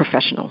a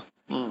professional.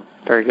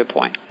 Very good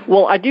point.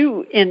 Well, I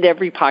do end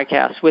every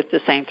podcast with the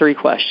same 3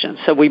 questions,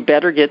 so we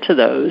better get to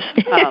those.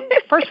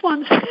 First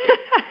one's...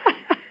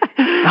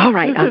 All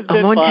right,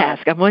 I'm on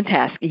task. I'm on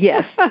task,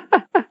 yes.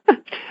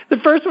 The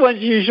first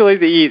one's usually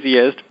the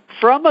easiest.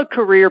 From a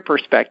career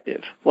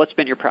perspective, what's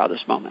been your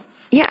proudest moment?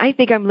 Yeah, I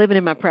think I'm living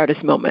in my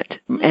proudest moment,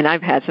 and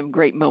I've had some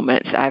great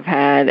moments. I've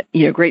had,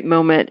 a great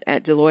moment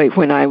at Deloitte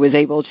when I was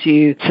able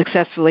to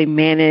successfully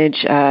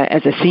manage,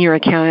 as a senior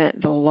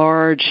accountant, the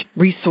large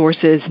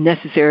resources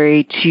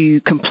necessary to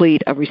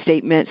complete a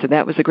restatement. So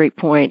that was a great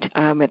point.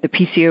 At the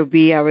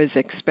PCOB, I was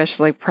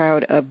especially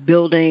proud of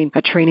building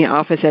a training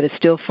office that is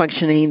still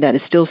functioning, that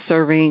is still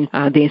serving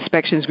the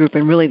inspections group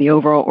and really the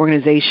overall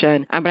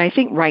organization. But I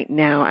think right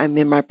now I'm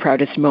in my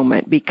proudest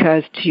moment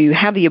because to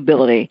have the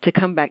ability to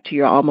come back to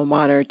your alma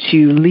mater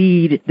to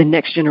lead the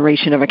next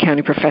generation of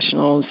accounting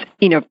professionals,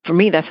 for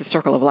me, that's a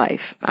circle of life.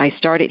 I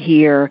started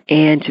here,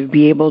 and to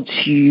be able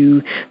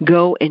to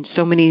go in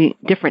so many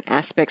different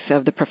aspects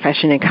of the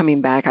profession and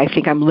coming back, I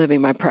think I'm living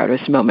my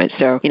proudest moment.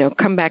 So,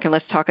 come back and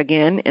let's talk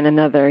again in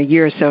another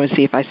year or so and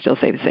see if I still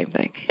say the same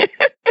thing.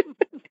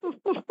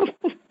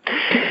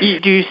 You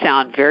do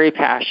sound very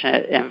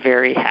passionate and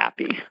very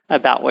happy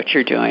about what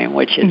you're doing,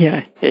 which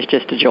is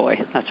just a joy.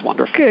 That's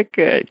wonderful.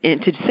 Good.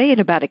 And to say it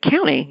about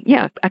accounting,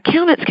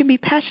 accountants can be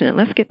passionate.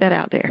 Let's get that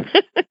out there.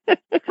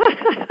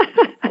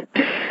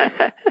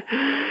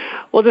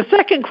 Well, the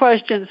second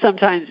question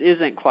sometimes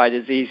isn't quite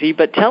as easy,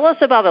 but tell us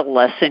about a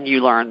lesson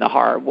you learned the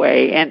hard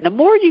way. And the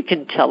more you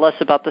can tell us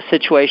about the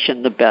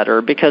situation, the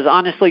better, because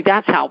honestly,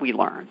 that's how we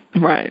learn.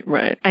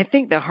 Right. I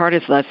think the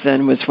hardest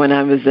lesson was when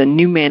I was a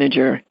new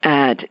manager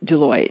at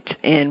Deloitte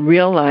and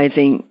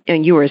realizing,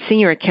 and you were a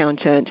senior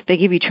accountant, they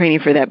give you training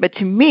for that. But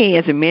to me,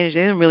 as a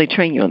manager, they don't really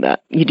train you on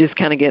that. You just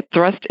kind of get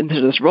thrust into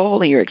this role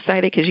and you're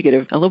excited because you get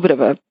a little bit of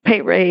a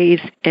pay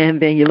raise.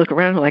 And then you look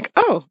around and like,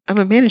 oh, I'm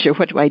a manager.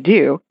 What do I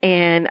do?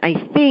 And I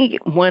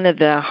think one of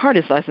the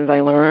hardest lessons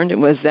I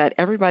learned was that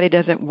everybody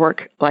doesn't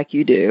work like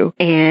you do.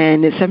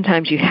 And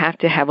sometimes you have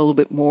to have a little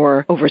bit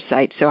more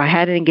oversight. So I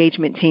had an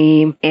engagement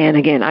team. And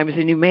again, I was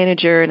a new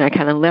manager and I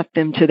kind of left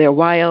them to their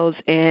wiles.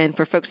 And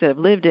for folks that have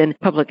lived in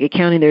public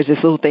accounting, there's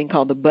this little thing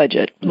called the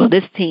budget. Well,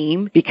 this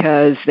team,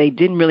 because they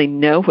didn't really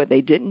know what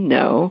they didn't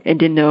know and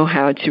didn't know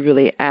how to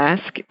really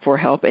ask for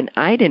help. And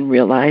I didn't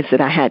realize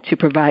that I had to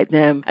provide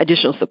them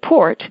additional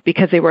support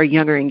because they were a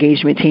younger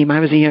engagement team. I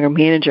was a younger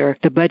manager.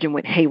 The budget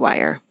went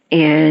haywire.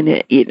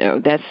 And,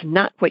 that's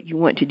not what you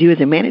want to do as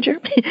a manager.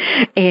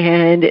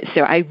 And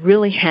so I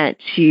really had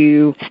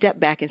to step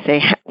back and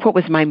say, what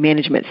was my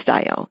management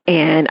style?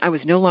 And I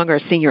was no longer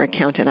a senior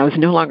accountant. I was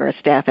no longer a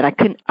staff, and I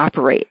couldn't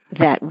operate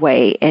that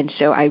way. And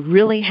so I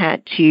really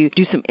had to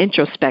do some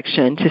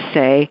introspection to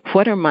say,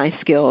 what are my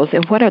skills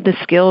and what are the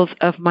skills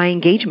of my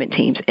engagement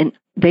teams? And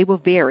they will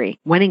vary.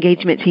 One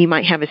engagement team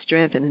might have a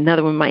strength and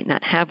another one might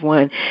not have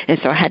one. And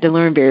so I had to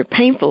learn very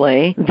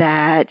painfully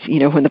that,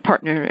 when the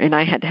partner and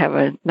I had to have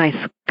a nice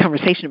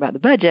conversation about the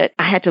budget,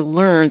 I had to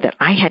learn that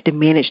I had to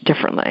manage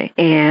differently.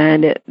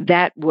 And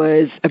that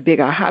was a big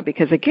aha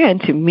because, again,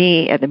 to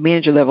me, at the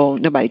manager level,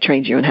 nobody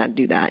trains you on how to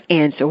do that.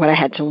 And so what I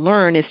had to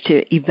learn is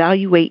to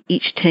evaluate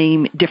each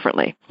team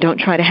differently. Don't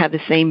try to have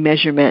the same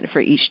measurement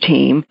for each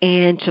team.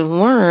 And to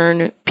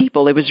learn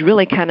people, it was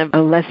really kind of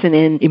a lesson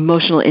in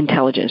emotional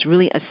intelligence,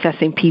 really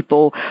assessing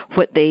people,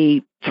 what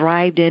they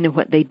thrived in and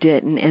what they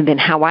didn't, and then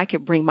how I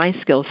could bring my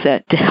skill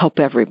set to help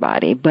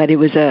everybody. But it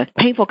was a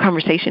painful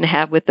conversation to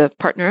have with the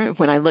partner.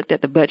 When I looked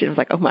at the budget, I was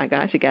like, oh my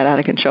gosh, it got out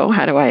of control.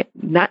 How do I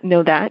not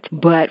know that?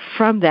 But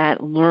from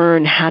that,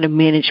 learn how to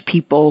manage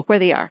people where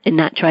they are and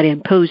not try to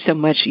impose so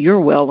much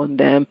your will on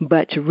them,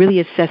 but to really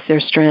assess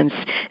their strengths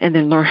and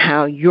then learn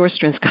how your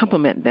strengths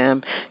complement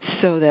them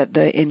so that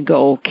the end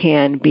goal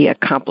can be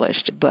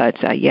accomplished.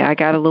 But I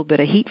got a little bit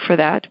of heat for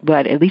that,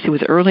 but at least it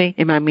was early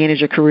in my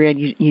manager career, and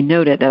you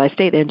noted that I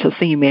stayed there until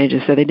senior manager,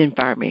 so they didn't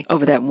fire me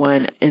over that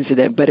one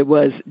incident, but it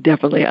was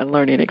definitely a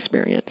learning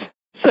experience.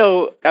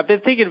 So I've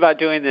been thinking about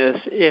doing this.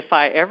 If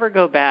I ever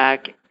go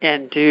back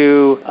and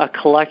do a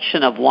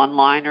collection of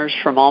one-liners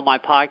from all my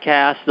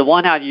podcasts, the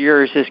one out of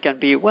yours is going to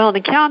be, well, in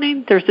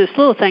accounting, there's this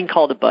little thing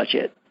called a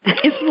budget.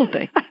 It's a little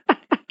thing.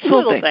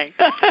 Little thing.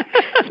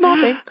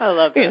 Small thing. I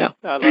love that.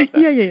 I love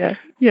that.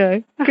 Yeah.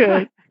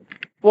 Good.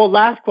 Well,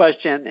 last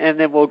question, and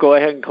then we'll go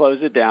ahead and close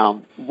it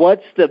down.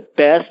 What's the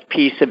best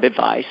piece of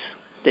advice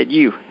that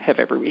you have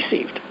ever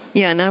received?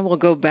 Yeah, and I will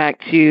go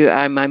back to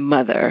my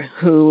mother,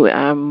 who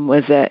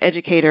was an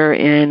educator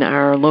in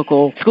our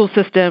local school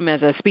system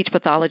as a speech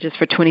pathologist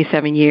for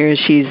 27 years.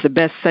 She's the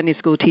best Sunday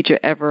school teacher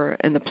ever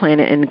on the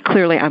planet, and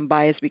clearly I'm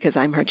biased because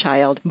I'm her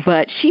child.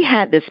 But she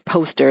had this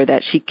poster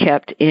that she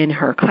kept in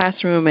her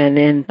classroom and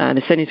in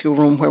the Sunday school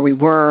room where we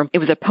were. It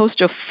was a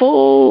poster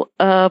full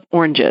of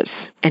oranges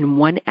and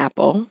one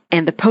apple,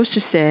 and the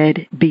poster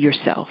said, be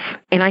yourself.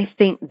 And I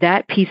think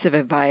that piece of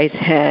advice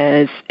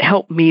has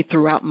helped me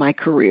throughout my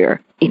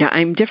career.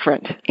 I'm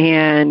different,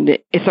 and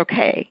it's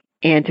okay.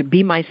 And to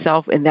be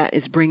myself, and that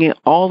is bringing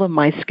all of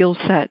my skill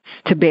sets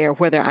to bear,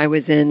 whether I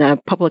was in a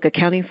public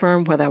accounting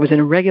firm, whether I was in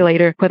a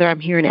regulator, whether I'm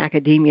here in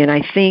academia. And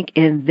I think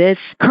in this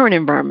current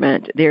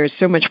environment, there's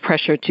so much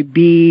pressure to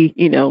be,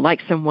 like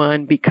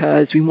someone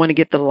because we want to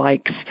get the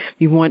likes,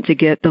 we want to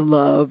get the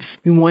loves,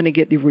 we want to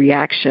get the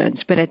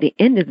reactions. But at the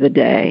end of the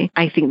day,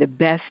 I think the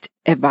best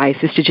advice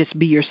is to just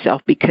be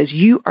yourself because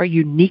you are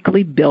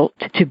uniquely built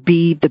to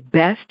be the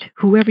best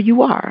whoever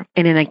you are.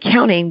 And in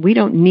accounting, we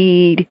don't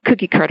need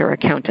cookie cutter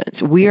accountants.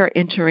 We are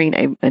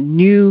entering a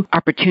new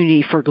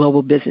opportunity for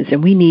global business,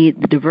 and we need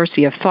the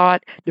diversity of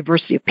thought,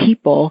 diversity of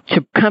people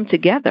to come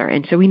together.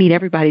 And so we need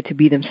everybody to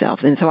be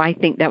themselves. And so I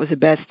think that was the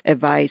best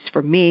advice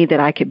for me, that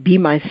I could be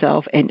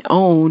myself and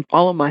own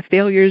all of my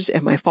failures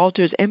and my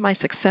falters and my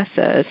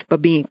successes,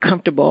 but being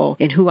comfortable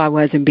in who I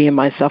was and being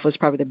myself was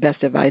probably the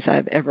best advice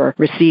I've ever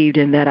received.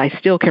 And that I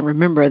still can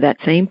remember that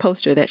same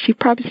poster that she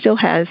probably still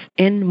has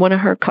in one of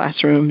her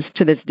classrooms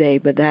to this day.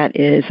 But that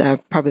is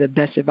probably the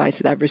best advice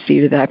that I've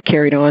received that I've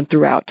carried on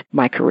throughout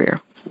my career.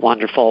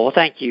 Wonderful. Well,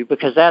 thank you,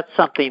 because that's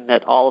something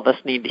that all of us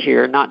need to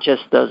hear, not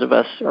just those of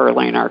us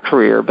early in our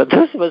career, but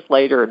those of us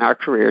later in our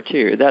career,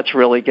 too. That's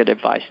really good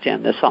advice to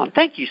end this on.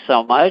 Thank you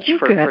so much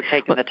for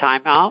taking the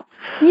time out.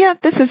 Yeah,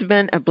 this has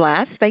been a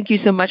blast. Thank you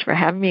so much for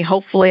having me.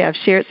 Hopefully, I've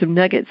shared some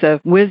nuggets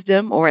of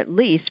wisdom, or at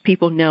least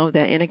people know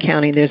that in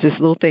accounting, there's this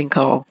little thing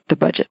called the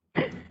budget.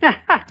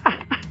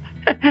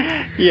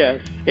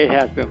 Yes, it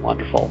has been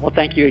wonderful. Well,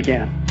 thank you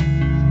again.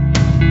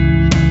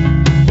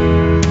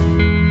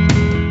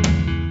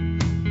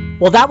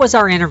 Well, that was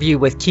our interview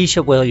with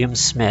Keisha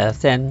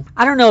Williams-Smith, and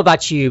I don't know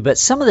about you, but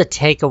some of the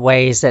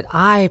takeaways that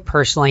I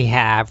personally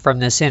have from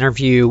this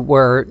interview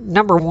were,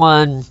 number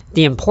one,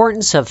 the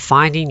importance of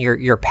finding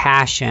your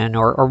passion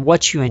or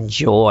what you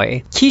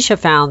enjoy. Keisha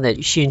found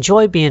that she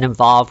enjoyed being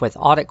involved with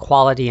audit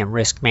quality and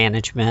risk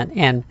management,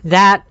 and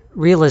that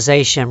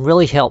realization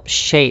really helped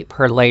shape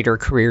her later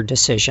career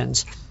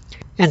decisions.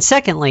 And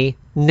secondly,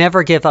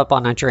 never give up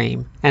on a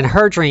dream. And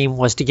her dream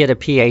was to get a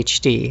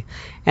PhD.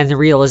 And the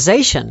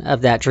realization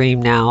of that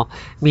dream now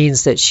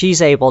means that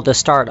she's able to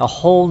start a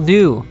whole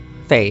new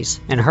phase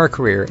in her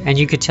career, and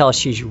you could tell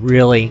she's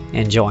really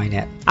enjoying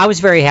it. I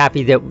was very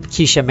happy that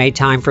Keisha made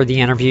time for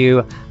the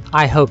interview.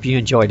 I hope you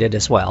enjoyed it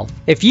as well.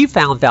 If you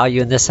found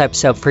value in this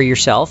episode for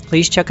yourself,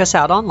 please check us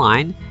out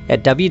online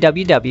at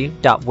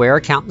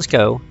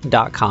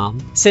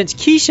www.whereaccountantsgo.com. Since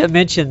Keisha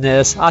mentioned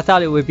this, I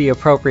thought it would be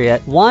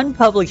appropriate. One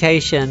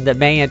publication that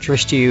may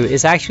interest you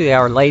is actually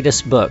our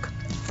latest book,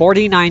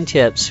 49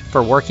 Tips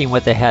for Working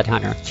with a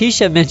Headhunter.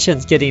 Keisha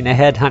mentions getting a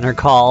headhunter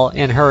call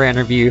in her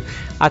interview.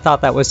 I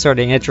thought that was sort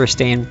of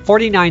interesting.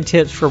 49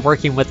 Tips for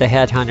Working with a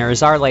Headhunter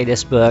is our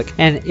latest book,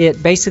 and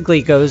it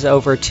basically goes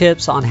over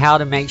tips on how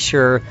to make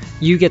sure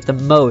you get the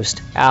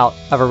most out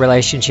of a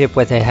relationship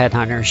with a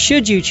headhunter,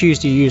 should you choose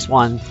to use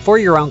one for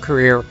your own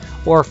career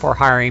or for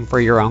hiring for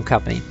your own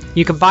company.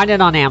 You can find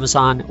it on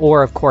Amazon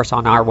or, of course,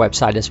 on our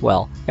website as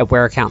well at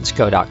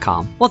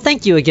whereaccountantsgo.com. Well,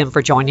 thank you again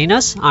for joining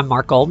us. I'm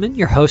Mark Goldman,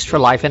 your host for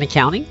Life in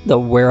Accounting, the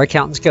Where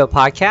Accountants Go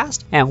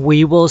podcast, and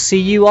we will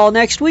see you all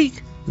next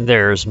week.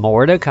 There's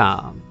more to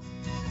come.